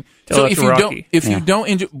it's going. So if you don't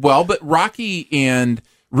enjoy, but Rocky and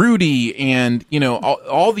Rudy and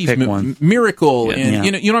all these Miracle and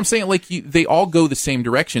you know what I'm saying, like they all go the same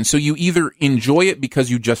direction. So you either enjoy it because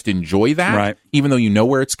you just enjoy that, right, even though you know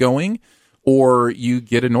where it's going, or you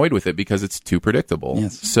get annoyed with it because it's too predictable.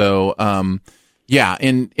 Yes. So yeah,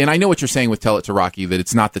 and I know what you're saying with Tell It to Rocky, that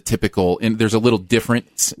it's not the typical, and there's a little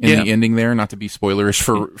difference in the ending there, not to be spoilerish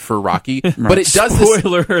for Rocky, but it does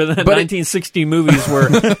spoiler the 1960 movies where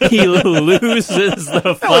he loses the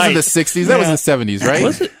fight. That wasn't the 60s, that was the 70s, right?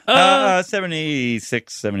 Was it?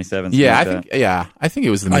 76, 77. Yeah, I think it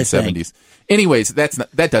was the mid 70s. Anyways,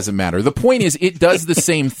 that doesn't matter. The point is, it does the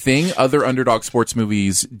same thing other underdog sports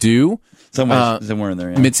movies do. Somewhere in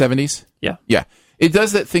there, yeah. Mid 70s. Yeah. It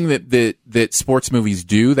does that thing that sports movies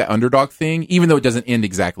do, that underdog thing, even though it doesn't end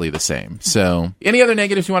exactly the same. So, any other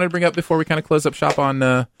negatives you wanted to bring up before we kind of close up shop on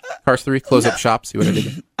Cars 3? Close up shop, see what I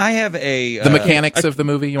did. I have the mechanics of the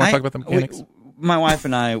movie. You want to talk about the mechanics? My wife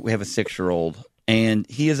and I, we have a 6-year-old, and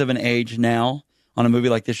he is of an age now, on a movie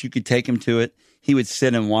like this, you could take him to it. He would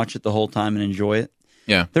sit and watch it the whole time and enjoy it.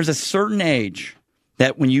 Yeah. There's a certain age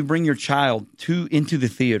that when you bring your child into the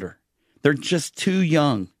theater, they're just too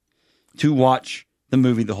young to watch the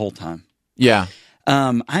movie the whole time. Yeah.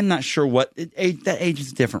 I'm not sure what that age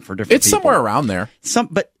is different for different people. It's somewhere around there.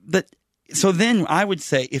 But so then I would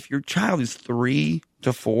say if your child is 3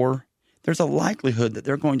 to 4, there's a likelihood that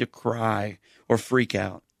they're going to cry or freak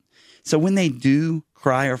out. So when they do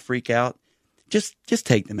cry or freak out, just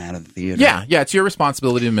take them out of the theater. Yeah, it's your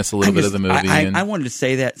responsibility to miss a little bit of the movie. I wanted to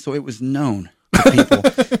say that so it was known to people,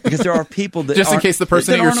 because there are people that just in case the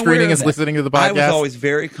person that you're screening is listening to the podcast. I was always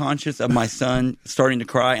very conscious of my son starting to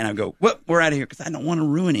cry, and I go, "Well, we're out of here," because I don't want to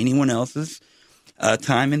ruin anyone else's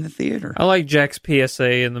time in the theater. I like Jack's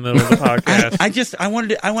PSA in the middle of the podcast. I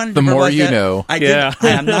wanted to. The more like you that. know.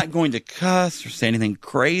 I'm not going to cuss or say anything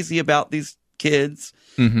crazy about these kids.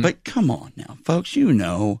 Mm-hmm. But come on now, folks. You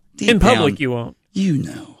know, in public you won't. You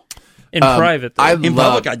know. In private, though. In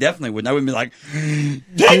public, I definitely wouldn't. I wouldn't be like,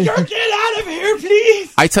 "Take your kid out of here,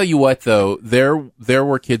 please." I tell you what, though, there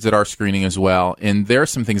were kids at our screening as well, and there are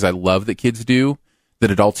some things I love that kids do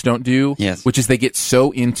that adults don't do. Yes. Which is they get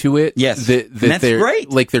so into it. Yes. That that's they're great.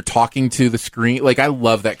 Like they're talking to the screen. Like I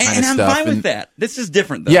love that kind of stuff. And I'm fine with that. This is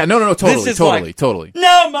different, though. Yeah, no, totally.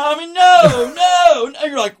 No, mommy, no.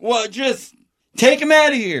 You're like, well, just take them out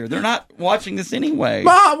of here. They're not watching this anyway.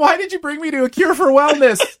 Mom, why did you bring me to A Cure for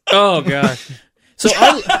Wellness? Oh gosh. So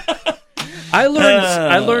I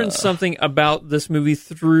learned something about this movie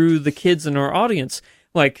through the kids in our audience.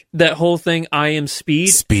 Like that whole thing, I am speed.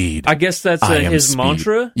 Speed. I guess that's his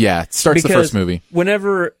mantra. Yeah, it starts the first movie.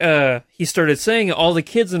 Whenever he started saying it, all the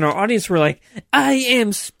kids in our audience were like, I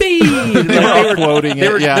am speed. They were quoting it.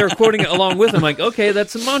 They were quoting it along with him. Like, okay,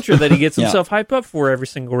 that's a mantra that he gets himself hyped up for every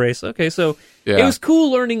single race. Okay, so it was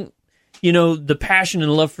cool learning, the passion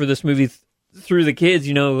and love for this movie through the kids,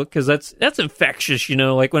 because that's infectious,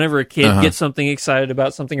 like whenever a kid gets something excited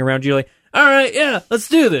about something around you, like, all right, yeah, let's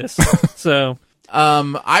do this. So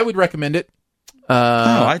I would recommend it.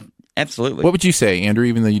 Absolutely. What would you say, Andrew,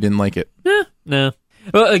 even though you didn't like it? No.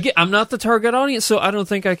 Well, again, I'm not the target audience, so I don't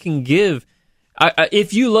think I can give.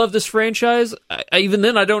 If you love this franchise, even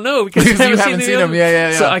then I don't know because Because you haven't seen them.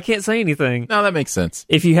 Yeah. So I can't say anything. No, that makes sense.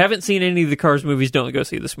 If you haven't seen any of the Cars movies, don't go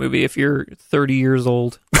see this movie. If you're 30 years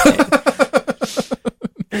old,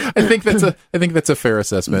 I think that's a fair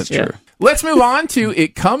assessment. That's true. Let's move on to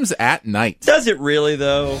It Comes at Night. Does it really,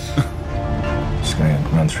 though? Just gonna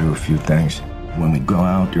run through a few things. When we go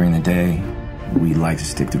out during the day, we like to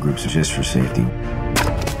stick to groups just for safety.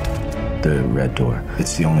 The red door.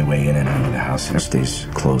 It's the only way in and out of the house. It stays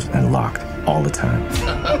closed and locked all the time.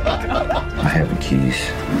 I have the keys.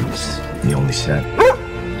 It's the only set.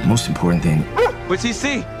 Most important thing. What's he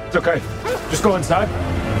see? It's okay. Just go inside.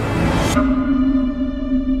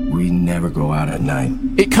 We never go out at night.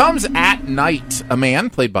 It Comes at Night. A man,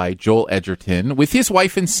 played by Joel Edgerton, with his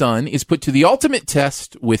wife and son, is put to the ultimate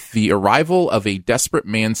test with the arrival of a desperate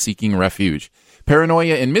man seeking refuge.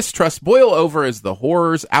 Paranoia and mistrust boil over as the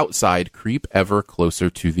horrors outside creep ever closer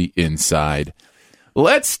to the inside.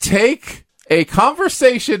 Let's take a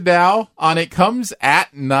conversation now on It Comes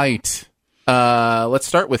at Night. Let's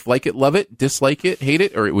start with like it, love it, dislike it, hate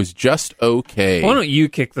it, or it was just okay. why don't you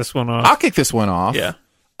kick this one off? I'll kick this one off. Yeah.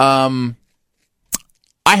 I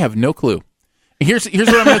have no clue. Here's what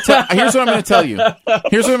I'm going to tell. Here's what I'm going to tell you.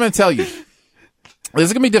 Here's what I'm going to tell you. This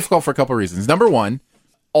is going to be difficult for a couple of reasons. Number one,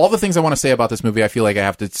 all the things I want to say about this movie, I feel like I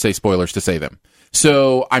have to say spoilers to say them.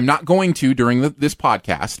 So I'm not going to during this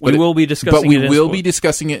podcast. We will be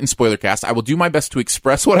discussing it in Spoilercast. I will do my best to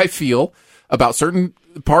express what I feel about certain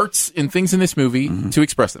parts and things in this movie to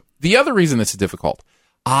express them. The other reason this is difficult,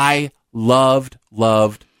 I loved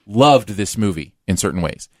this movie in certain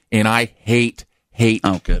ways, and I hated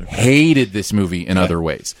this movie in other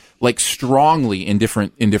ways, like strongly in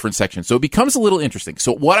different sections. So it becomes a little interesting.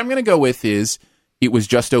 So what I'm going to go with is it was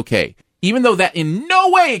just okay, even though that in no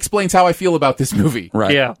way explains how I feel about this movie.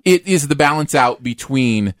 Right. Yeah. It is the balance out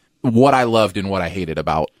between what I loved and what I hated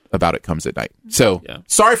about It Comes at Night. So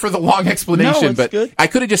sorry for the long explanation, No, it's but good. I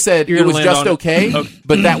could have just said You're it gonna was land just on it. okay,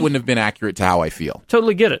 but that wouldn't have been accurate to how I feel.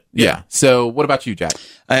 Totally get it. Yeah. So what about you, Jack?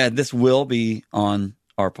 This will be on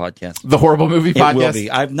our podcast. The Horrible Movie Podcast? It will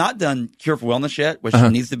be. I've not done Cure for Wellness yet, which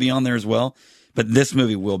needs to be on there as well. But this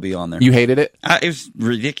movie will be on there. You hated it? It was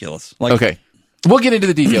ridiculous. Like, Okay. We'll get into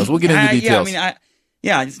the details.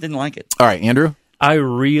 I just didn't like it. All right, Andrew? I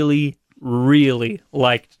really, really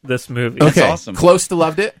liked this movie. Okay. awesome. Close to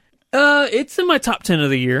loved it? It's in my top 10 of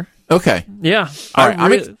the year. Okay. Yeah. All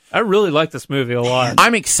right, I really like this movie a lot.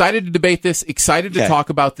 I'm excited to debate this, excited to talk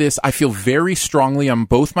about this. I feel very strongly on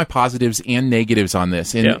both my positives and negatives on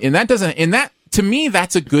this. And that to me,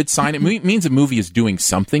 that's a good sign. It means a movie is doing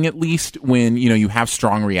something at least when, you have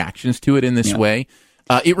strong reactions to it in this way.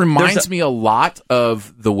 It reminds me a lot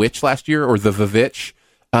of The Witch last year, or The Vivitch,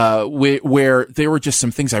 where there were just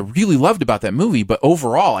some things I really loved about that movie, but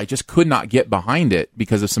overall, I just could not get behind it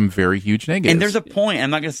because of some very huge negatives. And there's a point, I'm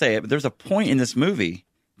not going to say it, but there's a point in this movie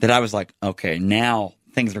that I was like, okay, now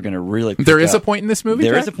things are going to really pick There is up. a point in this movie?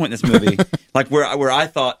 There Jack? is a point in this movie, like where I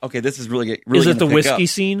thought, okay, this is really Is it gonna the pick whiskey up.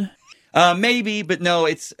 scene? Maybe, but no,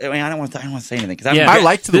 it's. I don't want to say anything because Yeah. I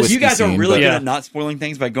liked the whiskey You guys scene, are really but- good at not spoiling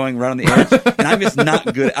things by going right on the edge, and I'm just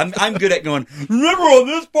not good. I'm good at going. Remember on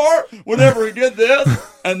this part, whenever he did this,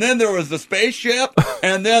 and then there was the spaceship,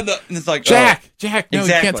 and then and it's like Jack, no, exactly. you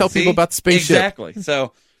can't tell people about the spaceship. Exactly.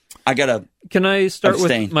 So I gotta. Can I start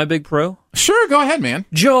Abstain. with my big pro? Sure, go ahead, man.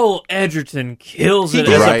 Joel Edgerton kills it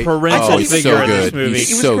He as did. a parental Oh, he's figure so in this good. movie. He's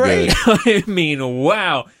He was so great. good. I mean,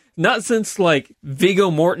 wow. Not since like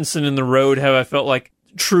Viggo Mortensen in The Road have I felt like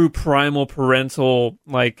true primal parental,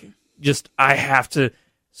 like just my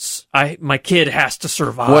kid has to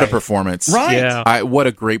survive. What a performance. Right. Yeah. What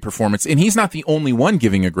a great performance. And he's not the only one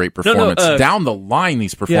giving a great performance. Down the line,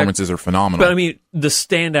 these performances are phenomenal. But I mean, the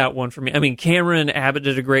standout one for me, I mean, Cameron Abbott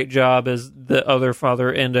did a great job as the other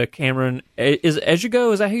father, and Cameron, is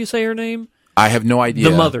Ejigo, is that how you say her name? I have no idea.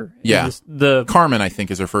 The mother. Yeah. The Carmen, I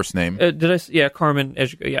think, is her first name. yeah, Carmen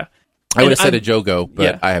Ejigo, yeah. I would have And said a Jogo, but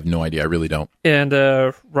yeah. I have no idea. I really don't. And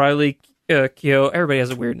Riley Keough, everybody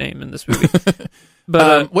has a weird name in this movie.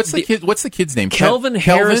 But What's the kid's name? Kelvin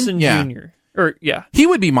Harrison Yeah. Jr. Or yeah. He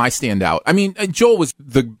would be my standout. I mean, Joel was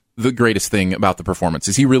the greatest thing about the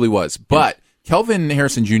performances. He really was. But Kelvin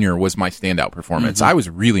Harrison Jr. was my standout performance. I was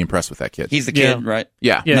really impressed with that kid. He's the kid, Yeah. right?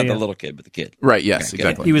 Yeah. Yeah, Not yeah. the little kid, but the kid. Right, yes, Okay, good.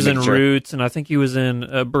 exactly. He was in Making sure. Roots, and I think he was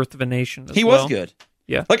in Birth of a Nation as He well. was good.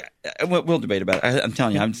 Yeah. Like we'll debate about it. I'm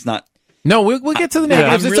telling you, I'm just not. No, we'll get to the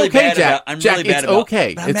negatives. I'm It's really okay, bad Jack. about. I'm Jack, really bad it's about,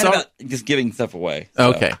 okay. I'm It's bad all about just giving stuff away. So.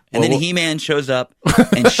 Okay. And Well, then He-Man shows up,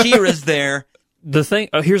 and She-Ra's there. The thing.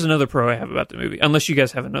 Here's another pro I have about the movie. Unless you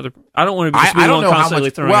guys have another. I don't want to be. I don't know how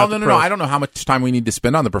much. throwing Well, out no. the pros. I don't know how much time we need to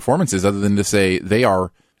spend on the performances, other than to say they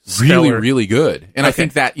are stellar. really good. And I Okay.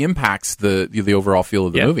 think that impacts the overall feel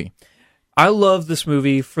of the Yeah. movie. I love this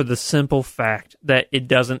movie for the simple fact that it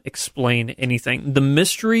doesn't explain anything. The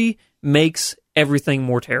mystery makes everything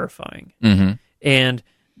more terrifying. Mm-hmm. And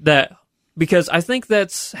that, because I think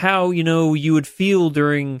that's how, you would feel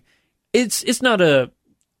during, it's not a,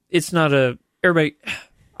 everybody,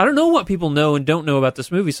 I don't know what people know and don't know about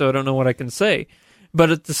this movie, so I don't know what I can say. But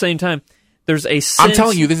at the same time, there's a sense... I'm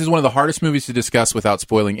telling you, this is one of the hardest movies to discuss without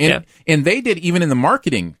spoiling. And they did, even in the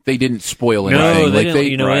marketing, they didn't spoil anything. No, they like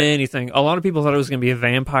didn't anything. A lot of people thought it was going to be a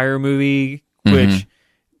vampire movie, which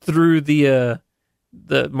through the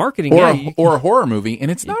marketing... Or a horror movie, and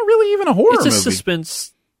it's not really even a horror movie. It's a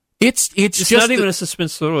suspense... It's just not even a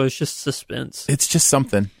suspense thriller, it's just suspense. It's just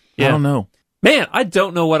something. Yeah. I don't know. Man, I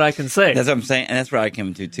don't know what I can say. That's what I'm saying, and that's where I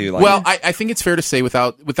came to too. Like, Well, I think it's fair to say,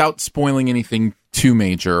 without spoiling anything too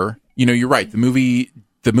major, you're right. The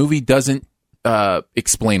movie doesn't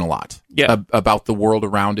explain a lot about the world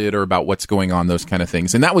around it or about what's going on, those kind of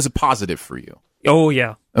things. And that was a positive for you. Oh,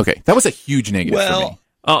 yeah. Okay, that was a huge negative for me.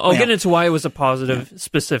 I'll get into why it was a positive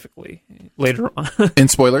specifically later on. In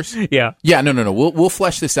spoilers? Yeah. Yeah, no. We'll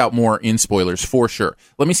flesh this out more in spoilers for sure.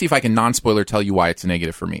 Let me see if I can non-spoiler tell you why it's a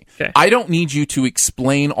negative for me. Okay. I don't need you to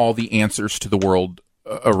explain all the answers to the world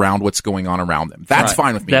around what's going on around them. That's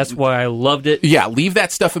fine with me. That's why I loved it. Yeah, leave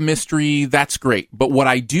that stuff a mystery. That's great. But what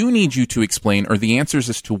I do need you to explain are the answers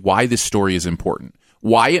as to why this story is important,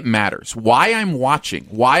 why it matters, why I'm watching,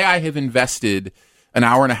 why I have invested an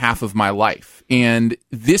hour and a half of my life. And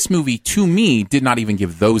this movie, to me, did not even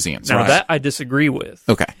give those answers. Now, that I disagree with.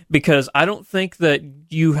 Okay. Because I don't think that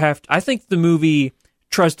you have to... I think the movie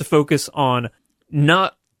tries to focus on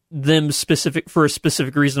not them for a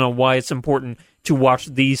specific reason on why it's important to watch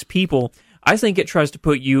these people. I think it tries to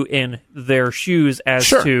put you in their shoes as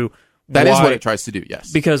to that why, is what it tries to do,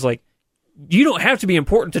 yes. Because, you don't have to be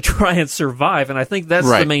important to try and survive, and I think that's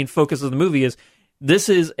the main focus of the movie is this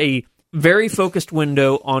is a very focused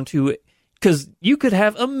window onto... Because you could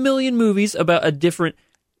have a million movies about a different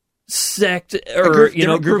sect or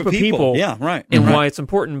group of people. Yeah, right. And why it's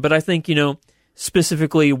important. But I think,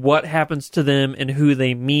 specifically what happens to them and who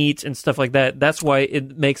they meet and stuff like that. That's why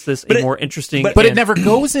it makes this more interesting. But it never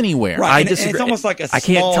goes anywhere. Right. I and disagree. it's almost like I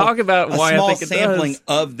can't talk about why I think it sampling does.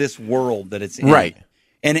 of this world that it's in. Right.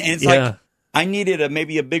 And it's like I needed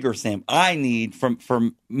maybe a bigger sample. I need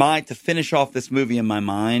to finish off this movie in my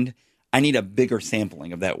mind. I need a bigger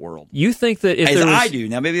sampling of that world. You think that if as there was, I do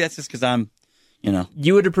now, maybe that's just because I'm,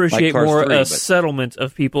 you would appreciate like more 3, a settlement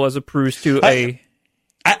of people as opposed to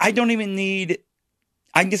I don't even need.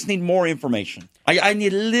 I just need more information. I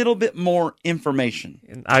need a little bit more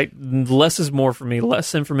information. Less is more for me.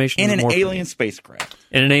 Less information in is an more alien spacecraft.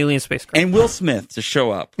 In an alien spacecraft. And Will Smith to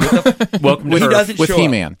show up. Welcome to he Earth. doesn't with show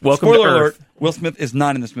He-Man. up. Welcome Spoiler to alert, Earth. Will Smith is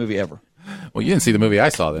not in this movie ever. Well, you didn't see the movie I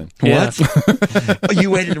saw then. Yeah. Oh,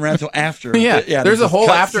 you waited around until after. Yeah, there's a whole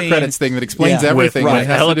after credits thing that explains everything. With when it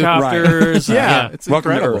has to do- helicopters. Yeah, it's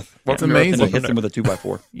Welcome incredible. to Earth. Welcome It's to Earth, amazing. and it hits him with a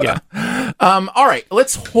 2x4. Yeah. All right,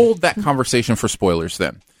 let's hold that conversation for spoilers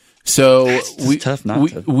then. So It's tough not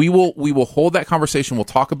to. we will hold that conversation. We'll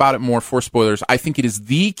talk about it more for spoilers. I think it is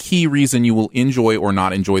the key reason you will enjoy or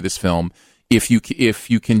not enjoy this film if you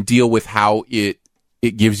can deal with how it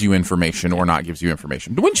gives you information or not gives you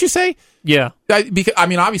information. Wouldn't you say? Yeah. Because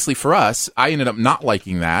obviously for us, I ended up not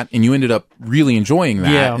liking that, and you ended up really enjoying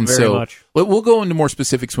that. Yeah, and very so much. We'll go into more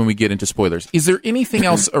specifics when we get into spoilers. Is there anything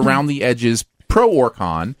else around the edges, pro or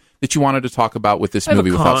con, that you wanted to talk about with this movie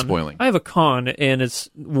without spoiling? I have a con, and it's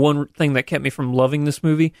one thing that kept me from loving this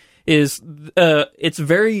movie is it's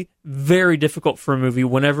very, very difficult for a movie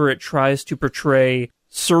whenever it tries to portray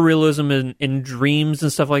surrealism and dreams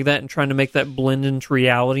and stuff like that and trying to make that blend into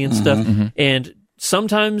reality and stuff. And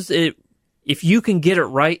sometimes if you can get it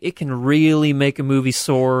right, it can really make a movie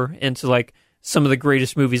soar into like some of the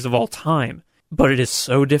greatest movies of all time. But it is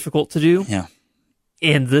so difficult to do. Yeah.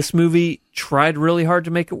 And this movie tried really hard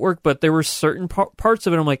to make it work, but there were certain parts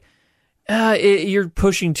of it I'm like, you're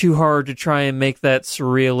pushing too hard to try and make that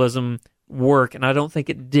surrealism work, and I don't think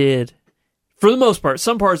it did. For the most part,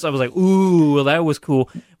 some parts I was like, "Ooh, well, that was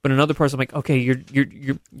cool," but in other parts I'm like, "Okay,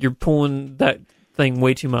 you're pulling that thing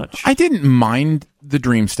way too much." I didn't mind the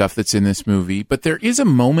dream stuff that's in this movie, but there is a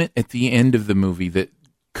moment at the end of the movie that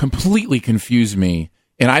completely confused me,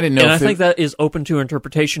 and I didn't know. And I think that is open to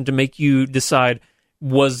interpretation to make you decide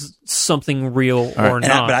was something real or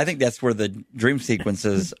not. But I think that's where the dream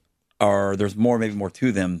sequences are. There's maybe more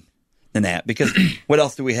to them than that, because what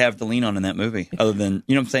else do we have to lean on in that movie other than,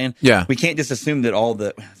 you know what I'm saying? Yeah. We can't just assume that all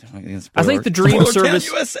the... I think the dream service,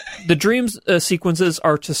 USA. the dreams sequences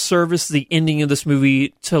are to service the ending of this movie,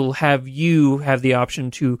 to have you have the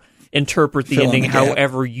option to interpret the Fill in ending the gap.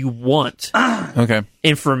 however you want. Okay.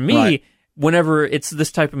 And for me, Right. whenever it's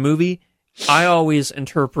this type of movie, I always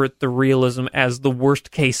interpret the realism as the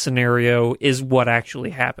worst case scenario is what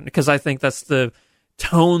actually happened, because I think that's the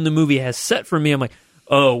tone the movie has set for me. I'm like,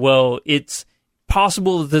 oh, well, it's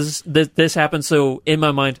possible that this happened, so in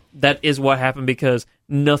my mind, that is what happened, because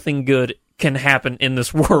nothing good can happen in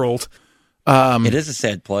this world. It is a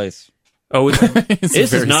sad place. Oh, It's this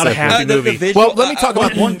is very not a sad. happy movie. Well, let me talk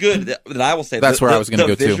about one good that I will say. That's where I was gonna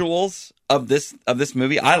go, The too. visuals of this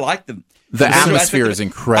movie, I like them. The visual atmosphere aspect is of it.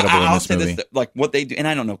 incredible in I'll this say movie. like what they do, and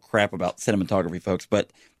I don't know crap about cinematography, folks, but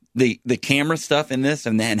the camera stuff in this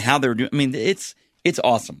and how they're doing. I mean, it's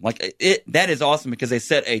awesome. Like that is awesome because they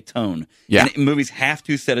set a tone. Yeah. And movies have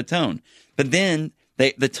to set a tone, but then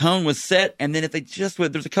the tone was set, and then if they just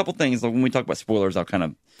would, there's a couple things like when we talk about spoilers, I'll kind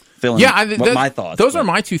of fill in my thoughts. Those are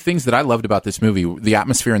my two things that I loved about this movie: the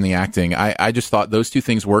atmosphere and the acting. I just thought those two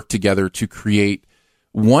things worked together to create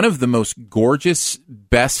one of the most gorgeous,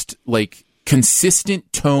 best, like,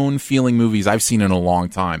 consistent tone feeling movies I've seen in a long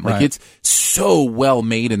time. Like, it's so well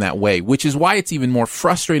made in that way, which is why it's even more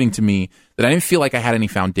frustrating to me that I didn't feel like I had any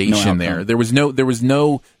foundation there. There was no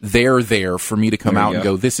there for me to come out and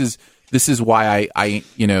go, this is why I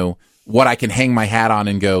what I can hang my hat on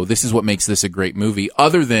and go, this is what makes this a great movie,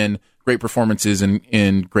 other than great performances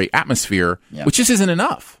and great atmosphere, which just isn't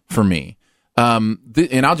enough for me.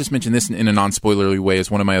 And I'll just mention this in a non-spoilery way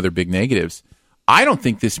as one of my other big negatives. I don't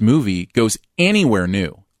think this movie goes anywhere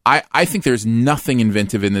new. I think there's nothing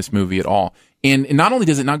inventive in this movie at all. And not only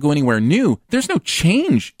does it not go anywhere new, there's no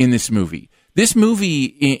change in this movie. This movie,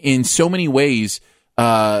 in so many ways,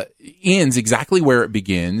 ends exactly where it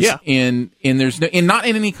begins. Yeah. And there's no, and not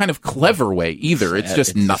in any kind of clever way either. It's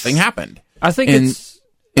just nothing happened. I think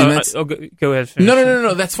go ahead. Finish.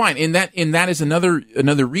 No. That's fine. And that is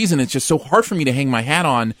another reason it's just so hard for me to hang my hat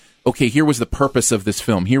on. Okay, here was the purpose of this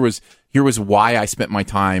film. Here was why I spent my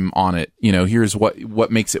time on it. Here's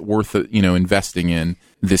what makes it worth investing in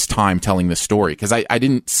this time telling this story, because I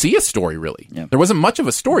didn't see a story really. Yeah. There wasn't much of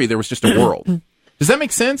a story. There was just a world. Does that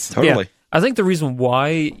make sense? Totally. Yeah. I think the reason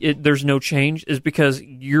why there's no change is because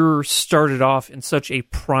you're started off in such a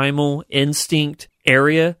primal instinct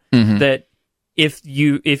area that if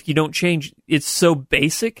you don't change, it's so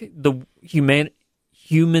basic, the human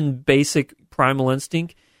basic primal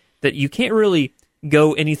instinct, that you can't really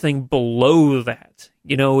go anything below that.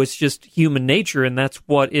 It's just human nature, and that's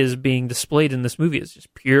what is being displayed in this movie. It's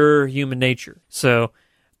just pure human nature. So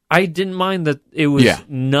I didn't mind that it was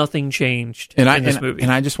nothing changed in this movie.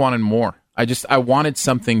 And I just wanted more. I wanted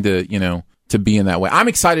something to be in that way. I'm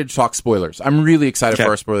excited to talk spoilers. I'm really excited for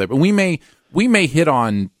our spoiler, but we may hit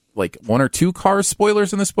on like one or two Cars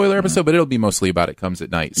spoilers in the spoiler episode, but it'll be mostly about It Comes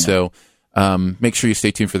at Night. Yeah. So make sure you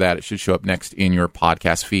stay tuned for that. It should show up next in your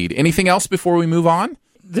podcast feed. Anything else before we move on?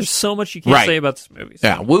 There's so much you can't say about this movie. So.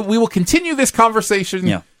 Yeah, we will continue this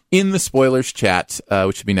conversation in the spoilers chat,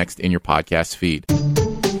 which should be next in your podcast feed.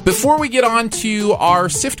 Before we get on to our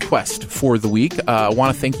Sift Quest for the week, I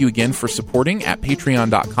want to thank you again for supporting at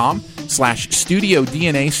patreon.com/Studio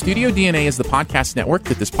DNA. Studio DNA is the podcast network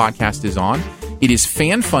that this podcast is on. It is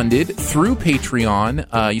fan-funded through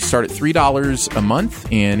Patreon. You start at $3 a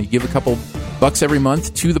month, and you give a couple bucks every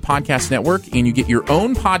month to the podcast network, and you get your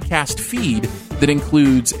own podcast feed that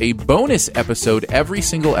includes a bonus episode every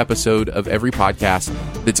single episode of every podcast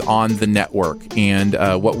that's on the network. And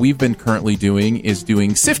what we've been currently doing is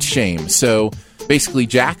doing Sift Shame. So basically,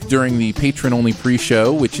 Jack, during the patron-only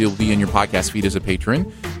pre-show, which will be in your podcast feed as a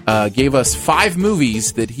patron, gave us 5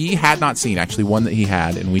 movies that he had not seen. Actually, one that he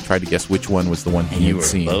had, and we tried to guess which one was the one he had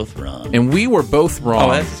seen. You were both wrong. And we were both wrong.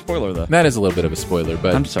 Oh, that's a spoiler, though. That is a little bit of a spoiler,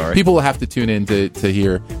 but I'm sorry. People will have to tune in to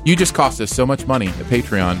hear. You just cost us so much money at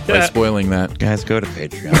Patreon by spoiling that. Guys, go to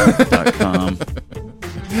patreon.com.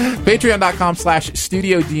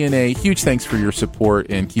 Patreon.com/Studio DNA. Huge thanks for your support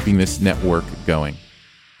and keeping this network going.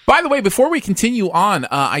 By the way, before we continue on,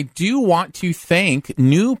 I do want to thank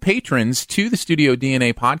new patrons to the Studio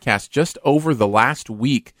DNA podcast just over the last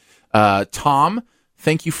week. Tom,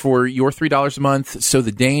 thank you for your $3 a month. So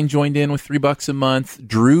the Dane joined in with $3 a month.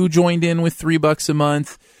 Drew joined in with $3 a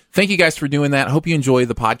month. Thank you guys for doing that. I hope you enjoy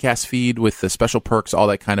the podcast feed with the special perks, all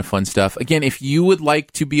that kind of fun stuff. Again, if you would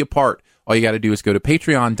like to be a part, all you got to do is go to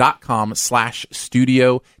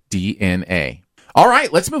patreon.com/Studio DNA. All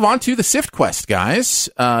right, let's move on to the Sift Quest, guys.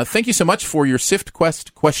 Thank you so much for your Sift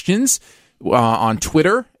Quest questions. on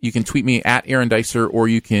Twitter. You can tweet me at Aaron Dicer, or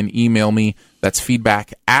you can email me. That's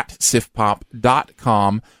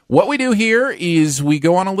feedback@sifpop.com. What we do here is we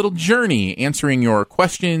go on a little journey, answering your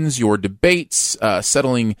questions, your debates,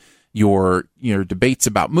 settling your debates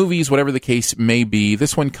about movies, whatever the case may be.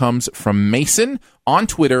 This one comes from Mason on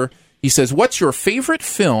Twitter. He says, "What's your favorite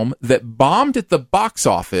film that bombed at the box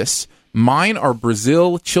office? Mine are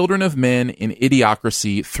Brazil, Children of Men, and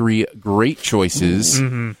Idiocracy. 3 great choices."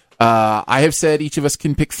 Mm-hmm. I have said each of us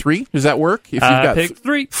can pick 3. Does that work? If you've got pick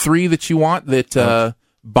 3. 3 that you want that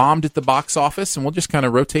bombed at the box office, and we'll just kind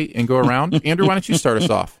of rotate and go around. Andrew, why don't you start us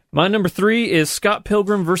off? My number 3 is Scott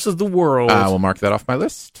Pilgrim versus the World. I will mark that off my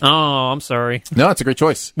list. Oh, I'm sorry. No, that's a great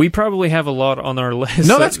choice. We probably have a lot on our list.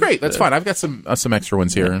 No, that's great. That's fine. I've got some extra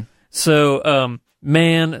ones here. So,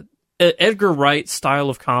 man, Edgar Wright's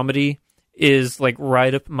style of comedy is like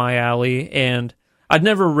right up my alley, and I'd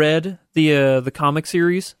never read the comic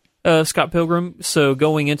series, Scott Pilgrim, so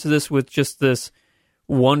going into this with just this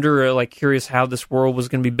wonder, like curious how this world was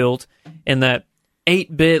going to be built, and that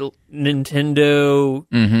 8-bit Nintendo,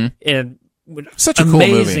 and such a cool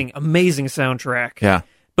movie. Amazing soundtrack. Yeah.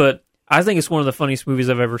 But I think it's one of the funniest movies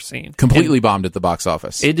I've ever seen. Completely bombed at the box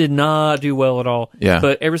office. It did not do well at all. Yeah.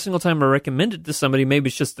 But every single time I recommend it to somebody, maybe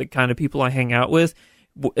it's just the kind of people I hang out with,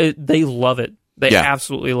 they love it. They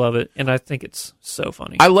absolutely love it, and I think it's so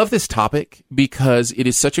funny. I love this topic because it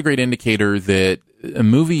is such a great indicator that a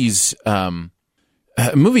movie's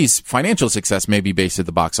financial success may be based at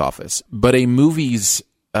the box office, but a movie's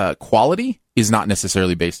quality is not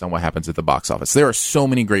necessarily based on what happens at the box office. There are so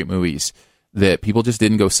many great movies that people just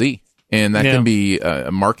didn't go see, and that can be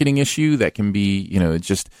a marketing issue. That can be,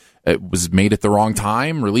 it was made at the wrong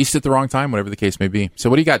time, released at the wrong time, whatever the case may be. So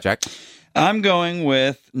what do you got, Jack? I'm going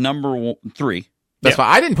with number 3. That's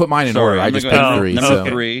fine. I didn't put mine in order. I just picked 3. Number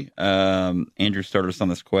 3. Andrew started us on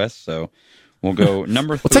this quest, so we'll go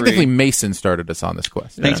number 3. Well, technically, Mason started us on this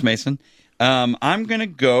quest. Thanks, Mason. I'm going to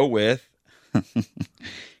go with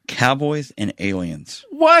Cowboys and Aliens.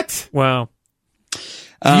 What? Wow.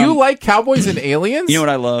 You like Cowboys and Aliens? You know what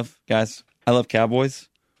I love, guys? I love cowboys,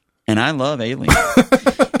 and I love aliens.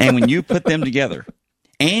 And when you put them together,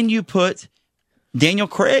 and you put Daniel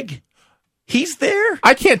Craig, he's there.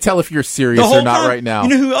 I can't tell if you're serious or not right now. You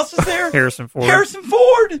know who else is there? Harrison Ford.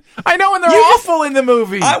 I know, and they're awful in the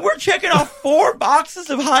movie. We're checking off 4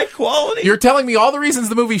 boxes of high quality. You're telling me all the reasons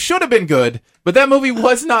the movie should have been good, but that movie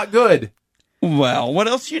was not good. Well, what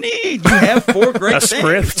else you need? You have 4 great things.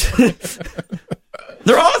 Script.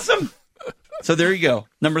 They're awesome. So there you go.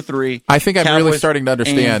 Number 3. I think I'm Cowboys really starting to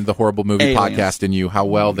understand the Horrible Movie podcast in you, how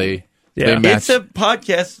well they match. It's a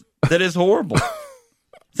podcast that is horrible.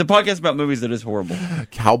 It's a podcast about movies that is horrible.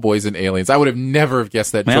 Cowboys and Aliens. I would have never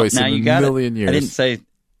guessed that choice in a million years. I didn't say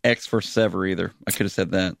X for Sever either. I could have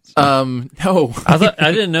said that. So. No.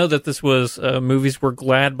 I didn't know that this was movies were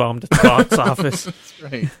glad bombed at the box office. That's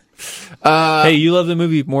right. Hey, you love the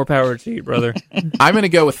movie. More power to you, brother. I'm going to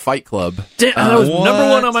go with Fight Club. That was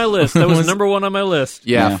number 1 on my list. Number 1 on my list.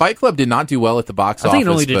 Yeah, Fight Club did not do well at the box office. I think it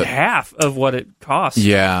only did half of what it cost.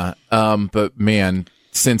 Yeah, but man,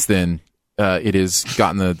 since then, it has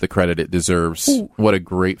gotten the credit it deserves. Ooh. What a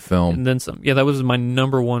great film. And then some. Yeah, that was my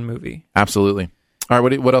number 1 movie. Absolutely. All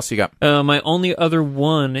right, what else you got? My only other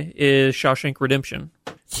one is Shawshank Redemption.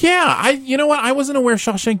 Yeah, you know what? I wasn't aware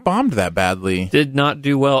Shawshank bombed that badly. Did not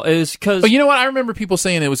do well. It was because... But you know what? I remember people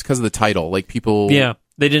saying it was because of the title. Like, people... Yeah,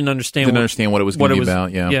 they didn't understand what it was going to be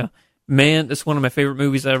about. Yeah. Yeah. Man, it's one of my favorite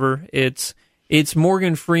movies ever. It's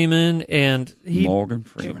Morgan Freeman and... Morgan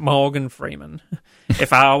Freeman.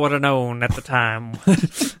 If I would have known at the time.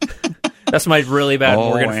 That's my really bad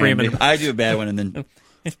Morgan Freeman. Andy. I do a bad one, and then...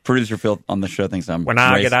 Producer Phil on the show thinks I'm when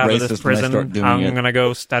I get out of this prison, I'm going to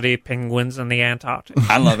go study penguins in the Antarctic.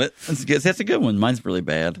 I love it. That's a good one. Mine's really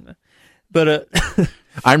bad. But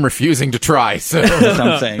I'm refusing to try. So that's what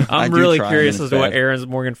I'm saying. I'm really curious as to what Aaron's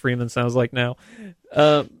Morgan Freeman sounds like now.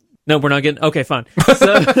 No, we're not getting... Okay, fine.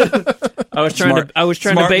 So, I was trying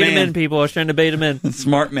to bait him in, people. I was trying to bait him in.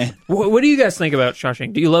 Smart man. What do you guys think about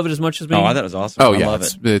Shawshank? Do you love it as much as me? Oh, I thought it was awesome. Oh, I yeah. love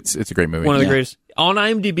it. It's a great movie. One of the greatest. On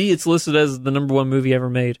IMDb, it's listed as the number 1 movie ever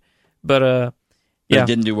made. But, it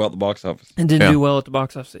didn't do well at the box office. It didn't do well at the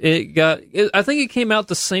box office. I think it came out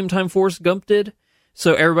the same time Forrest Gump did.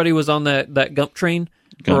 So everybody was on that Gump train.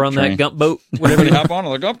 That Gump boat. Whatever. Hop on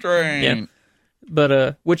the Gump train. Yeah.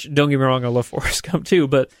 But, which, don't get me wrong, I love Forrest Gump too,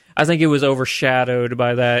 but I think it was overshadowed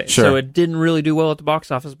by that. Sure. So it didn't really do well at the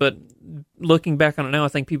box office, but looking back on it now, I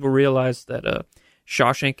think people realize that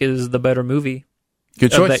Shawshank is the better movie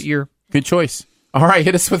Good choice. of that year. Good choice. All right,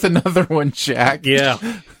 hit us with another one, Jack. Yeah.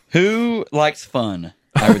 Who likes fun?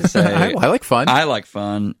 I would say. I like fun. I like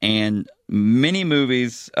fun, and many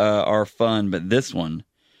movies are fun, but this one,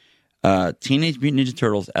 Teenage Mutant Ninja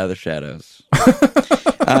Turtles Out of the Shadows.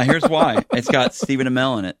 Here's why. It's got Stephen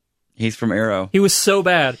Amell in it. He's from Arrow. He was so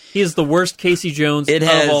bad. He is the worst Casey Jones It of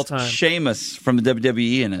has all time. Sheamus from the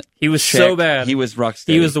WWE in it. He was Check. so bad. He was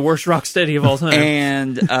Rocksteady. He was the worst Rocksteady of all time.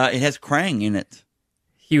 And it has Krang in it.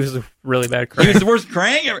 He was a really bad He was Krang. the worst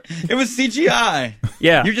Krang ever. It was CGI.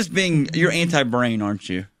 Yeah. You're anti-brain, aren't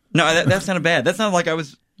you? No, that sounded bad. That sounded like I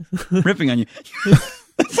was ripping on you.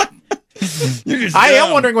 You're just I am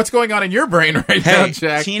dumb. wondering what's going on in your brain right now, Hey,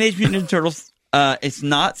 Jack. Teenage Mutant Ninja Turtles, it's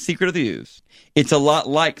not Secret of the Ooze. It's a lot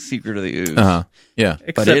like Secret of the Ooze. Yeah.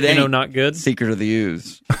 Except, it ain't not good. Secret of the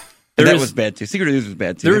Ooze. There That is- was bad, too. Secret of the Ooze was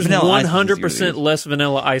bad, too. There's Vanilla Ice was 100% Secret of the Ooze. less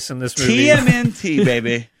Vanilla Ice in this movie. TMNT,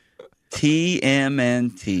 baby.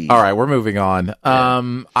 TMNT. All right, we're moving on.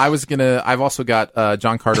 I've also got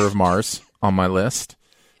John Carter of Mars on my list.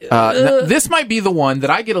 Now, this might be the one that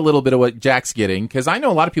I get a little bit of what Jack's getting, because I know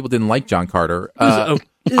a lot of people didn't like John Carter.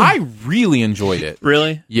 I really enjoyed it.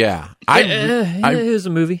 Really? Yeah. It was a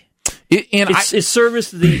movie. It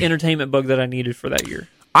serviced the entertainment bug that I needed for that year.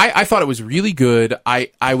 I thought it was really good.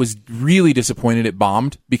 I was really disappointed it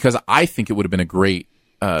bombed, because I think it would have been a great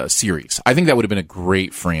series. I think that would have been a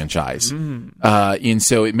great franchise. And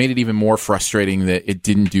so it made it even more frustrating that it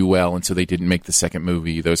didn't do well, and so they didn't make the second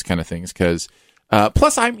movie, those kind of things. Because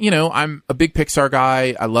plus, I'm a big Pixar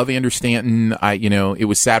guy. I love Andrew Stanton. It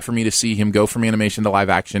was sad for me to see him go from animation to live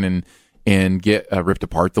action and get ripped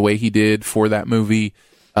apart the way he did for that movie.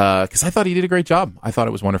 Because I thought he did a great job. I thought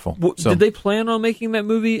it was wonderful. Did they plan on making that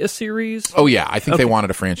movie a series? Oh, yeah. I think they wanted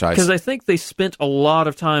a franchise. Because I think they spent a lot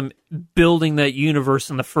of time building that universe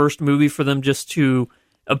in the first movie for them just to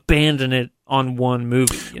abandon it on one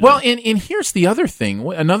movie. Well, and here's the other thing.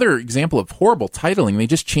 Another example of horrible titling. They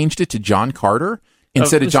just changed it to John Carter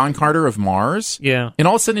instead of John Carter of Mars. Yeah. And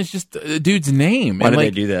all of a sudden, it's just a dude's name. Why and did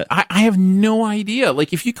they do that? I have no idea.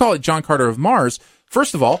 Like, if you call it John Carter of Mars,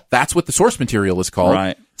 first of all, that's what the source material is called.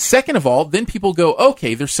 Right. Second of all, then people go,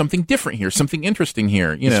 okay, there's something different here, something interesting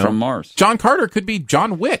here. He's from Mars. John Carter could be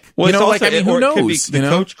John Wick. Well, who or knows? It could be the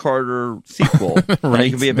Coach Carter sequel. Right. It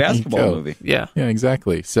could be a basketball There you go. movie. Yeah. Yeah,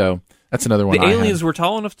 exactly. So that's another one. The aliens were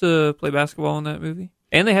tall enough to play basketball in that movie.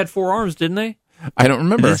 And they had 4 arms, didn't they? I don't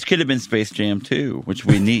remember. This could have been Space Jam 2, which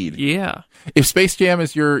we need. Yeah. If Space Jam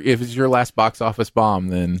is your last box office bomb,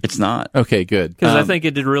 then It's not. okay, good. Because I think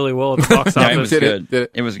it did really well at the box Yeah, office. it was Did it? good. Did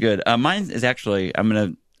it? It was good. Mine is actually. I'm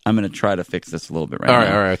gonna try to fix this a little bit right All now.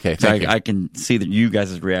 right, all right, okay, So thank you. I can see that you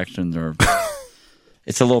guys' reactions are.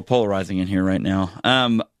 It's a little polarizing in here right now.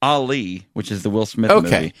 Ali, which is the Will Smith Okay,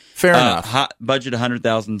 movie. fair enough. Hot budget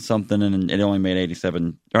 100,000 something, and it only made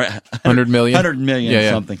 87. All right, 100 million? 100 million Yeah, yeah.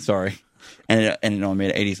 something. Sorry, and it only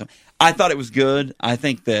made 80 something. I thought it was good. I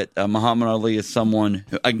think that Muhammad Ali is someone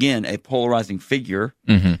who, again, a polarizing figure,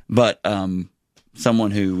 but someone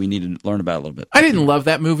who we need to learn about a little bit. I didn't love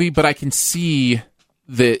that movie, but I can see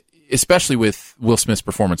that, especially with Will Smith's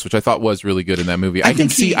performance, which I thought was really good in that movie. I can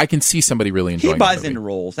see somebody really enjoying. He buys that movie. into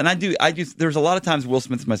roles, and I do. There's a lot of times Will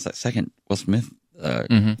Smith's my second Will Smith.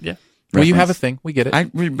 Yeah. Well, you have a reference. thing. We get it.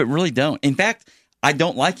 But really don't. In fact, I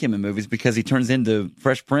don't like him in movies because he turns into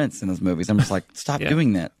Fresh Prince in those movies. I'm just like, stop Yeah.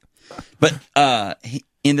 doing that. But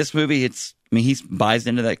in this movie, he buys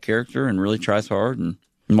into that character and really tries hard, and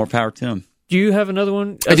more power to him. Do you have another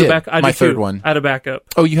one? I did. I My did too. third one. I had a backup.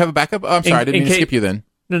 Oh, you have a backup? Oh, I'm sorry. I didn't in mean to case- skip you then.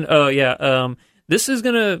 Oh, yeah. This is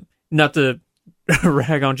going to, not to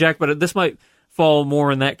rag on Jack, but this might fall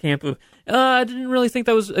more in that camp of, I didn't really think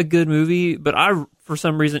that was a good movie, but for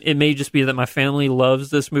some reason, it may just be that my family loves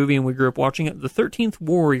this movie and we grew up watching it. The 13th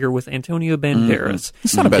Warrior with Antonio Banderas.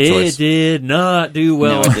 It's not a bad choice. It did not do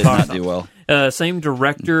well. No, at it the did box not do well. Same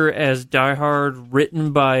director as Die Hard,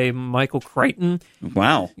 written by Michael Crichton.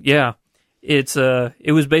 Wow. Yeah, it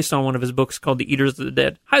was based on one of his books called The Eaters of the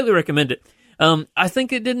Dead. Highly recommend it. I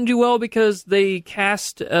think it didn't do well because they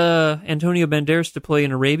cast Antonio Banderas to play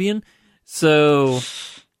an Arabian. So,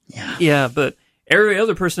 yeah, but every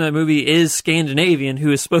other person in that movie is Scandinavian,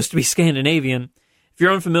 who is supposed to be Scandinavian. If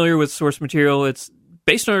you're unfamiliar with source material, it's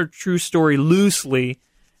based on a true story loosely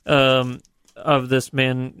of this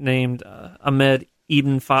man named Ahmed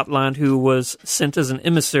Ibn Fatland, who was sent as an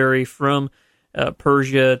emissary from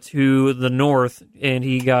Persia to the north, and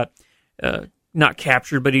he got not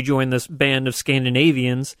captured, but he joined this band of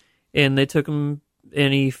Scandinavians, and they took him,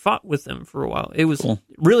 and he fought with them for a while. It was a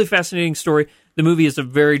really fascinating story. The movie is a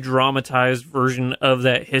very dramatized version of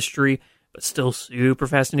that history, but still super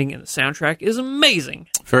fascinating, and the soundtrack is amazing.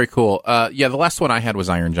 Very cool. Yeah, the last one I had was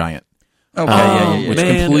Iron Giant. Okay. Which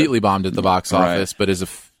man. completely bombed at the box office, but is a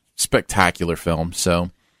spectacular film.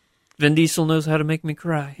 So Vin Diesel knows how to make me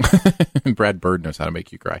cry. Brad Bird knows how to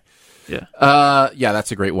make you cry. Yeah. Yeah,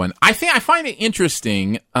 that's a great one. I find it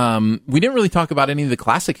interesting. We didn't really talk about any of the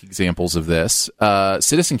classic examples of this.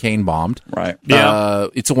 Citizen Kane bombed. Right. Yeah.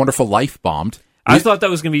 It's a Wonderful Life bombed. I thought that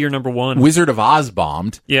was going to be your number one. Wizard of Oz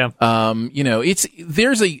bombed. Yeah.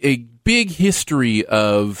 There's a big history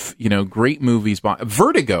of, great movies.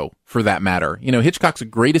 Vertigo, for that matter. Hitchcock's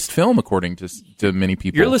greatest film, according to many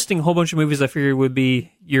people. You're listing a whole bunch of movies I figured would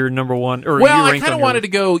be your number one. Or well, you I kind of wanted to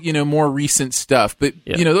go, more recent stuff. But,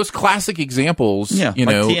 those classic examples, like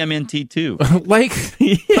TMNT 2. like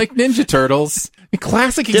Ninja Turtles.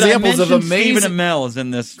 Classic examples of amazing. Stephen Amell is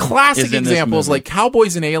in this. Classic examples like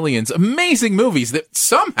Cowboys and Aliens, amazing movies that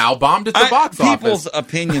somehow bombed at the box office. People's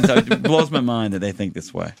opinions, it blows my mind that they think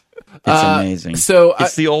this way. It's amazing. So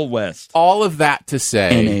it's the Old West. All of that to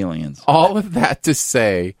say, and aliens. All of that to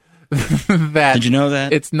say that. Did you know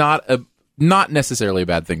that it's not necessarily a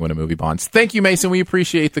bad thing when a movie bonds? Thank you, Mason. We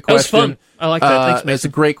appreciate the question. That was fun. I like that. Thanks, Mason. That's a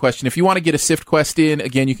great question. If you want to get a SIFT quest in,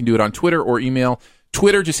 again, you can do it on Twitter or email.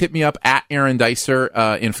 Twitter, just hit me up at Aaron Dicer.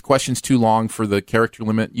 And if the question's too long for the character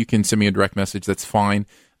limit, you can send me a direct message. That's fine.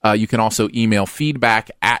 You can also email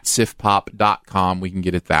feedback@sifpop.com. We can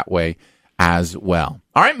get it that way as well.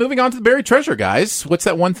 All right, moving on to the buried treasure, guys. What's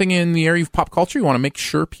that one thing in the area of pop culture you want to make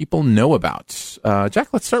sure people know about?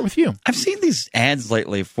 Jack, let's start with you. I've seen these ads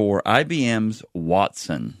lately for IBM's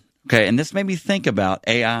Watson. Okay, and this made me think about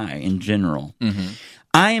AI in general. Mm-hmm.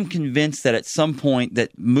 I am convinced that at some point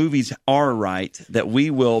that movies are right, that we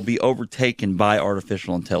will be overtaken by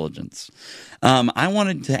artificial intelligence. I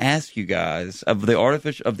wanted to ask you guys of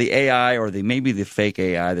the AI or maybe the fake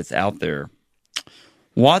AI that's out there.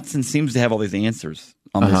 Watson seems to have all these answers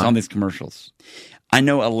on these commercials. I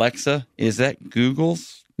know Alexa, is that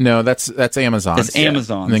Google's? No, that's Amazon. It's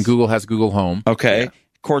Amazon's. And then Google has Google Home. Okay. Yeah.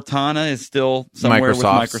 Cortana is still somewhere with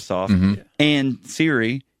Microsoft. Mm-hmm. And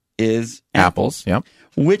Siri is Apple's. Yep.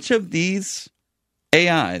 Which of these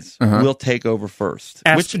AIs will take over first?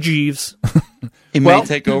 Ask Jeeves. It may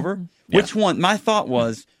take over. Yeah. Which one? My thought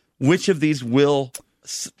was, which of these will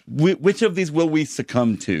we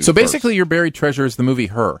succumb to? So basically, your buried treasure is the movie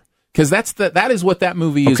Her, because that is what that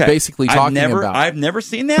movie is basically talking about. I've never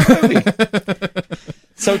seen that movie.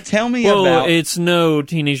 So tell me about... Well, it's no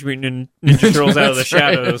Teenage Mutant Ninja Turtles Out of the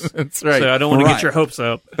Shadows. That's right. So I don't want to get your hopes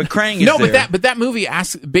up. But Krang is there. But that movie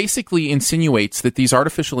basically insinuates that these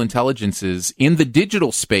artificial intelligences in the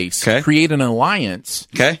digital space create an alliance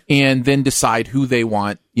and then decide who they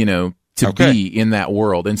want, to be in that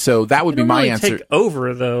world. And so that would be my answer. Take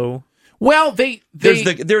over, though. Well, there's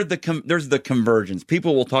the convergence.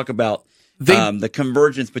 People will talk about the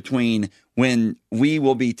convergence between when we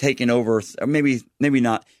will be taken over, maybe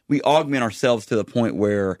not. We augment ourselves to the point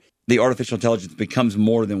where the artificial intelligence becomes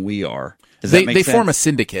more than we are. Does that make sense? They form a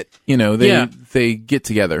syndicate. They get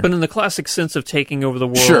together. But in the classic sense of taking over the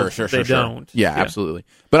world, they don't. Yeah, absolutely.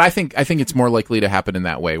 But I think it's more likely to happen in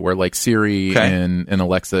that way, where like Siri and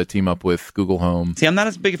Alexa team up with Google Home. See, I'm not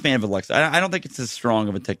as big a fan of Alexa. I don't think it's as strong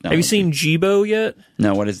of a technology. Have you seen Jibo yet?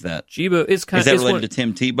 No, what is that? Jibo is is that related to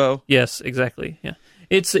Tim Tebow? Yes, exactly. Yeah,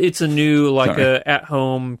 it's a new a at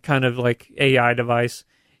home kind of like AI device.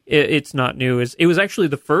 It's not new. It was actually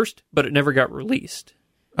the first, but it never got released.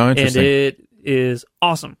 Oh, interesting. And it is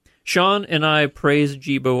awesome. Sean and I praise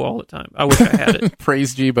Jibo all the time. I wish I had it.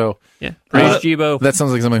 Praise Jibo. Yeah, praise Jibo. That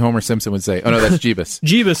sounds like something Homer Simpson would say. Oh, no, that's Jeebus.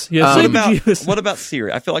 Jeebus, yes. What about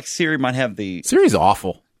Siri? I feel like Siri might have the... Siri's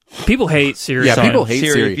awful. People hate Siri. Yeah, people hate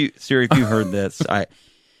Siri. Siri, if you heard this, I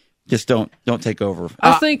just don't take over.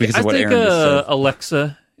 I think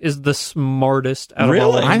Alexa is the smartest out of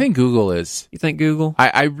all of them. I think Google is. You think Google?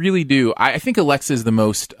 I really do. I think Alexa is the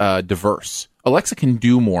most diverse. Alexa can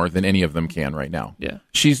do more than any of them can right now. Yeah,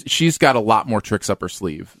 she's got a lot more tricks up her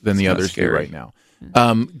sleeve than the others do right now.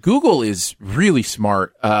 Google is really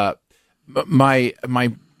smart. My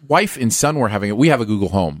wife and son were having it. We have a Google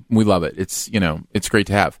Home. We love it. It's great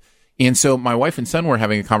to have. And so my wife and son were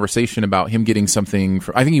having a conversation about him getting something.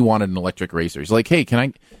 I think he wanted an electric razor. He's like, "Hey, can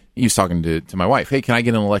I?" He was talking to my wife. "Hey, can I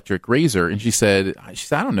get an electric razor?" And she said,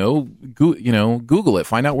 "I don't know. Google it.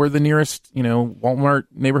 Find out where the nearest, Walmart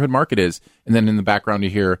neighborhood market is." And then in the background, you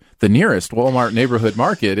hear the nearest Walmart neighborhood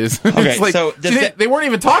market is. Okay, like, so they weren't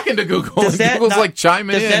even talking to Google. Google's like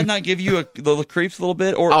chiming in. Does that not give you the creeps a little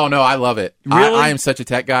bit? Or oh no, I love it. Really? I am such a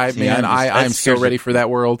tech guy, man. I am so ready for that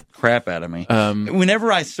world. Crap out of me.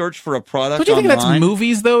 Whenever I search for a product, don't you think online, that's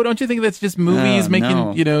movies though? Don't you think that's just movies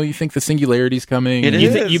making? No. You think the singularity's coming? It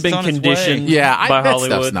is. You've been conditioned. Yeah, by that Hollywood.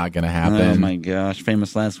 Stuff's not going to happen. Oh my gosh,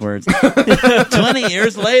 famous last words. 20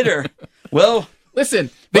 years later. Well, Listen,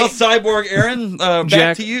 Well, Cyborg Aaron, back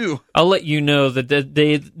Jack, to you. I'll let you know that the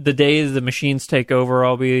day the machines take over,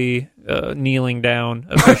 I'll be kneeling down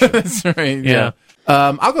officially. that's right. Yeah.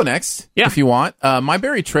 I'll go next Yeah. if you want. My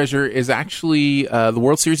buried treasure is actually the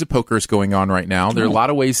World Series of Poker is going on right now. There are a lot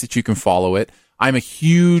of ways that you can follow it. I'm a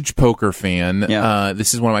huge poker fan. Yeah.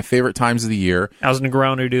 This is one of my favorite times of the year. How's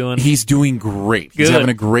Negreanu doing? He's doing great. He's Good. having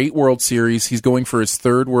a great World Series. He's going for his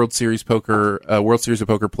third World Series of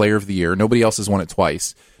Poker Player of the Year. Nobody else has won it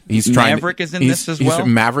twice. He's trying. Maverick is in this as well?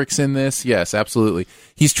 Maverick's in this. Yes, absolutely.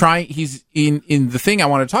 He's trying. He's in the thing I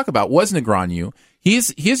wanted to talk about was Negreanu.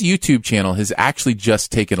 His YouTube channel has actually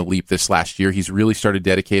just taken a leap this last year. He's really started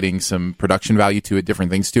dedicating some production value to it,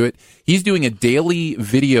 different things to it. He's doing a daily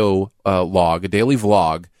video log, a daily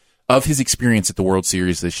vlog of his experience at the World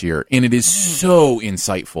Series this year, and it is so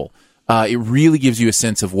insightful. It really gives you a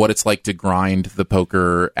sense of what it's like to grind the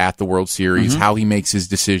poker at the World Series, how he makes his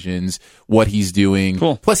decisions, what he's doing.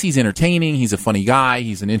 Cool. Plus, he's entertaining. He's a funny guy.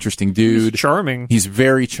 He's an interesting dude. He's charming. He's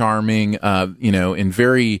very charming, and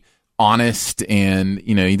very honest, and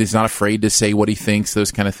he's not afraid to say what he thinks, those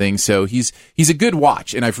kind of things. So he's a good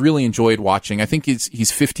watch, and I've really enjoyed watching. I think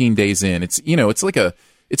he's 15 days in. It's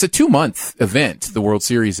it's a 2-month event. The World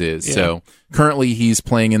Series is. Yeah. So currently he's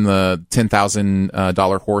playing in the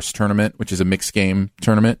 $10,000 horse tournament, which is a mixed game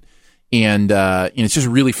tournament, and it's just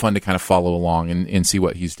really fun to kind of follow along and see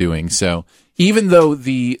what he's doing. So even though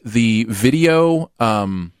the video,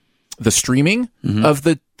 the streaming of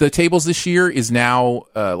the tables this year is now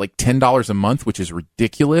like $10 a month, which is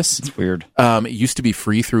ridiculous. It's weird. It used to be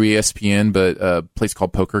free through ESPN, but a place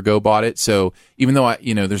called PokerGo bought it. So even though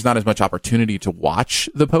there's not as much opportunity to watch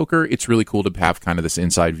the poker, it's really cool to have kind of this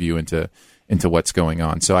inside view into what's going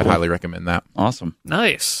on. So I'd highly recommend that. Awesome.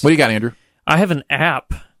 Nice. What do you got, Andrew? I have an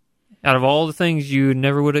app. Out of all the things, you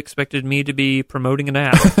never would have expected me to be promoting an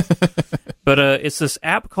app. But it's this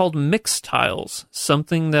app called Mixtiles,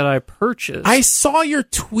 something that I purchased. I saw your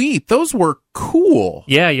tweet. Those were cool.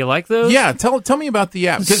 Yeah, you like those? Yeah, tell me about the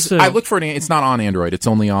app, because So- I looked for it. It's not on Android. It's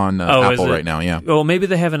only on is Apple it? right now. Yeah. Well, maybe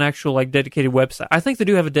they have an actual dedicated website. I think they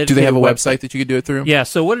do have a Do dedicated they have a website that you could do it through? Yeah,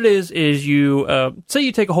 so what it is you, say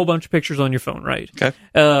you take a whole bunch of pictures on your phone, right?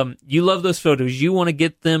 Okay. You love those photos. You want to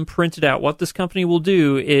get them printed out. What this company will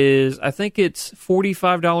do is, I think it's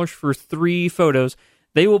 $45 for 3 photos.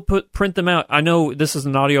 They will print them out. I know this is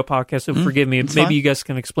an audio podcast, so forgive me. Maybe fine. you guys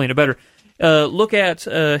can explain it better. Look at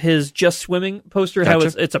his Just Swimming poster, how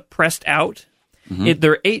Gotcha. it's a pressed out.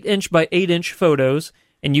 They're 8-inch by 8-inch photos,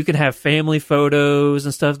 and you can have family photos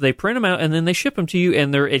and stuff. They print them out, and then they ship them to you,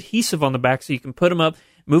 and they're adhesive on the back, so you can put them up,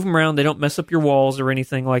 move them around. They don't mess up your walls or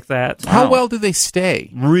anything like that. How well do they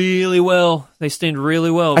stay? Really well. They stand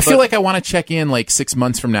really well. I feel like I want to check in like 6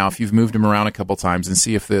 months from now if you've moved them around a couple times and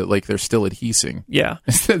see if they're still adhesing. Yeah.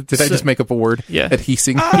 Did I just make up a word? Yeah.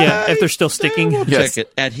 Adhesing. Yeah, if they're still sticking. Yes. Check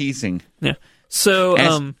it. Adhesing. Yeah. So,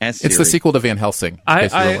 As It's the Siri. sequel to Van Helsing. in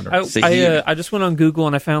case you were wondering. I just went on Google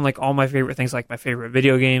and I found like all my favorite things, like my favorite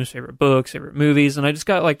video games, favorite books, favorite movies, and I just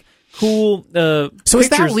got like cool So is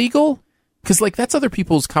that pictures. legal? Because like that's other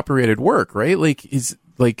people's copyrighted work, right?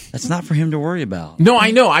 That's not for him to worry about. No, I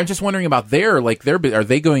know. I'm just wondering about are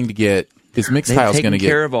they going to get? Is They've Mixtiles taken going to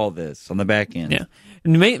care get? of all this on the back end. Yeah.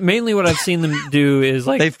 And mainly what I've seen them do is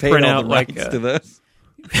like They've paid print all out the like rights to this.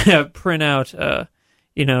 print out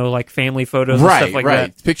like family photos and Right, stuff like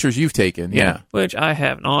right. that. Pictures you've taken. Yeah. Which I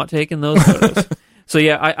have not taken those photos. So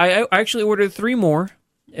yeah, I actually ordered 3 more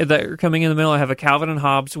that are coming in the mail. I have a Calvin and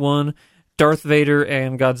Hobbes one, Darth Vader,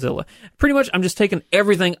 and Godzilla. Pretty much, I'm just taking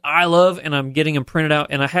everything I love and I'm getting them printed out.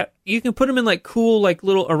 And you can put them in like cool, like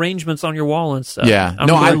little arrangements on your wall and stuff. Yeah. I'm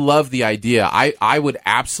No, I really- love the idea. I would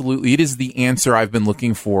absolutely. It is the answer I've been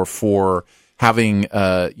looking for having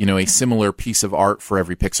a similar piece of art for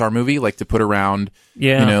every Pixar movie, like to put around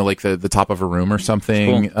like the top of a room or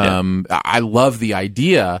something. Cool. Yeah. I love the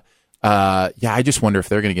idea. I just wonder if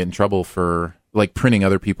they're going to get in trouble for like printing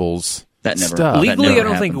other people's That never- stuff. That Legally, never I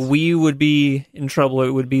don't happens. think we would be in trouble.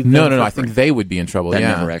 It would be them No. for I think free. they would be in trouble. That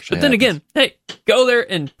yeah. never actually But then happens. again, hey, go there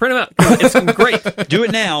and print them out. 'Cause it's great. Do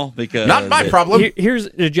it now because Not my problem. Here's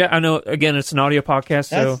I know again it's an audio podcast,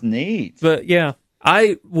 so That's neat. but yeah,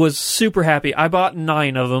 I was super happy. I bought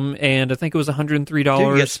 9 of them, and I think it was $103. Dude,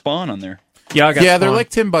 you get Spawn on there. Yeah, I got Yeah, they're Spawn. like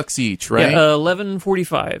 $10 each, right? Yeah,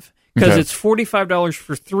 $11.45 because Okay. it's $45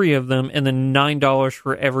 for 3 of them, and then $9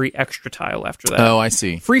 for every extra tile after that. Oh, I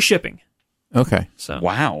see. Free shipping. Okay. So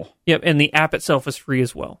Wow. yep, and the app itself is free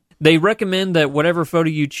as well. They recommend that whatever photo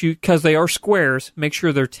you choose, because they are squares, make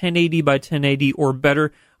sure they're 1080 by 1080 or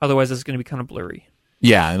better. Otherwise, it's going to be kind of blurry.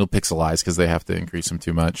 Yeah, it'll pixelize because they have to increase them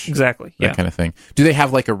too much. Exactly. That Yeah. kind of thing. Do they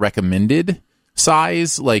have like a recommended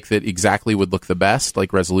size, like that exactly would look the best,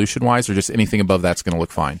 like resolution wise, or just anything above that's going to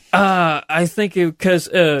look fine? I think because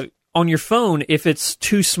on your phone, if it's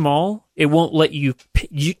too small, it won't let you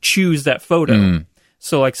choose that photo.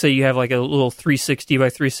 So, like, say you have like a little 360 by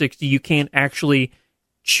 360, you can't actually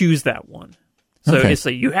choose that one. So it's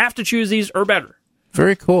like you have to choose these or better.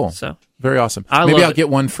 Very cool. So very awesome. Maybe I'll get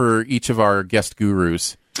one for each of our guest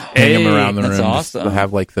gurus. Hang them around the room. That's awesome. Just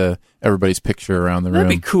have like everybody's picture around the room.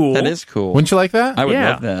 That'd be cool. That is cool. Wouldn't you like that? I would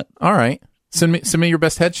love that. All right. Send me your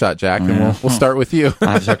best headshot, Jack, and we'll start with you.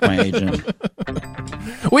 I have to talk to my agent.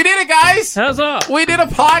 We did it, guys! Huzzah! We did a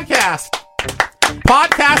podcast.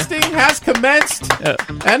 Podcasting has commenced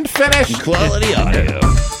and finished. Quality audio.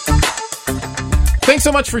 Thanks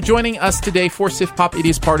so much for joining us today for Sif Pop. It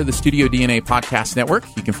is part of the Studio DNA Podcast Network.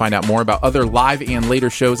 You can find out more about other live and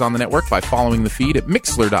later shows on the network by following the feed at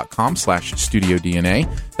mixlr.com/StudioDNA.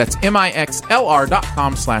 That's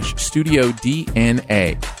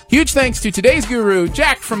mixlr.com/StudioDNA. Huge thanks to today's guru,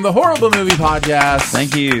 Jack from the Horrible Movie Podcast.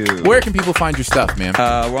 Thank you. Where can people find your stuff, man?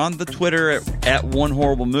 We're on the Twitter at One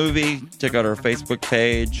Horrible Movie. Check out our Facebook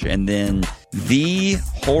page, and then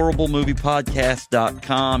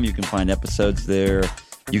thehorriblemoviepodcast.com. You can find episodes there.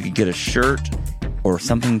 You can get a shirt or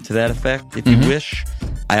something to that effect if you wish.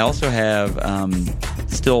 I also have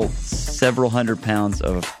still several hundred pounds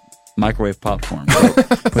of microwave popcorn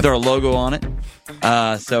with our logo on it.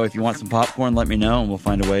 So if you want some popcorn, let me know, and we'll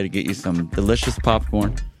find a way to get you some delicious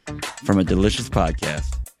popcorn from a delicious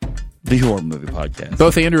podcast. The Horror Movie Podcast.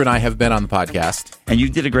 Both Andrew and I have been on the podcast. And you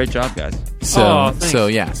did a great job, guys. So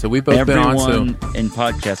we've both been on. Everyone in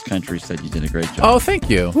podcast country said you did a great job. Oh, thank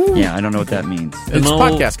you. Yeah, I don't know what that means. It's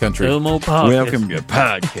podcast country. Welcome to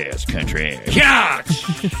podcast country. Yeah!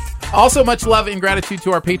 Also, much love and gratitude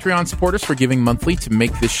to our Patreon supporters for giving monthly to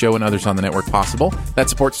make this show and others on the network possible. That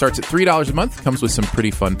support starts at $3 a month, comes with some pretty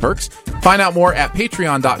fun perks. Find out more at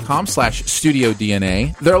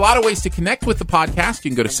patreon.com/StudioDNA. There are a lot of ways to connect with the podcast.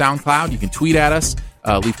 You can go to SoundCloud, you can tweet at us,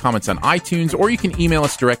 leave comments on iTunes, or you can email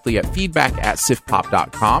us directly at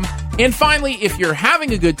feedback@sifpop.com. And finally, if you're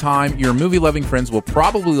having a good time, your movie-loving friends will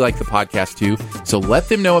probably like the podcast too, so let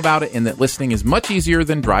them know about it and that listening is much easier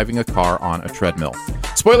than driving a car on a treadmill.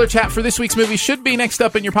 Spoiler chat for this week's movie should be next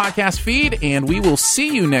up in your podcast feed, and we will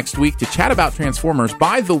see you next week to chat about Transformers.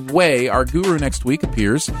 By the way, our guru next week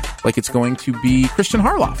appears like it's going to be Christian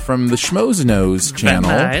Harloff from the Schmoes Knows channel.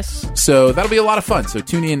 Nice. So that'll be a lot of fun. So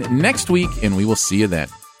tune in next week, and we will see you then.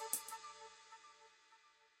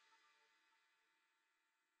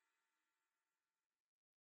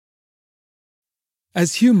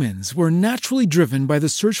 As humans, we're naturally driven by the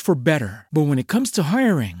search for better. But when it comes to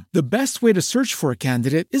hiring, the best way to search for a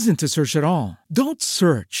candidate isn't to search at all. Don't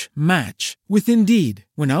search, match with Indeed.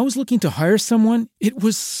 When I was looking to hire someone, it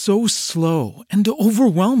was so slow and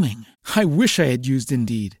overwhelming. I wish I had used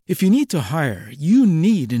Indeed. If you need to hire, you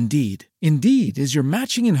need Indeed. Indeed is your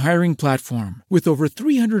matching and hiring platform with over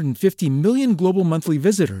 350 million global monthly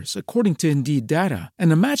visitors, according to Indeed data,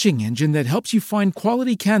 and a matching engine that helps you find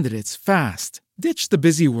quality candidates fast. Ditch the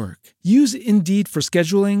busy work. Use Indeed for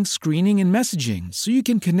scheduling, screening, and messaging so you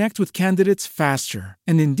can connect with candidates faster.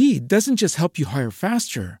 And Indeed doesn't just help you hire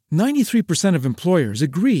faster. 93% of employers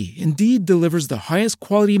agree Indeed delivers the highest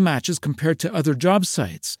quality matches compared to other job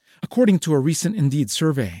sites, according to a recent Indeed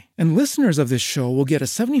survey. And listeners of this show will get a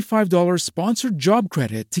 $75 sponsored job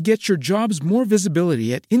credit to get your jobs more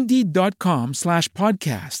visibility at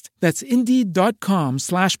Indeed.com/podcast. That's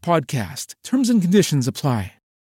Indeed.com/podcast. Terms and conditions apply.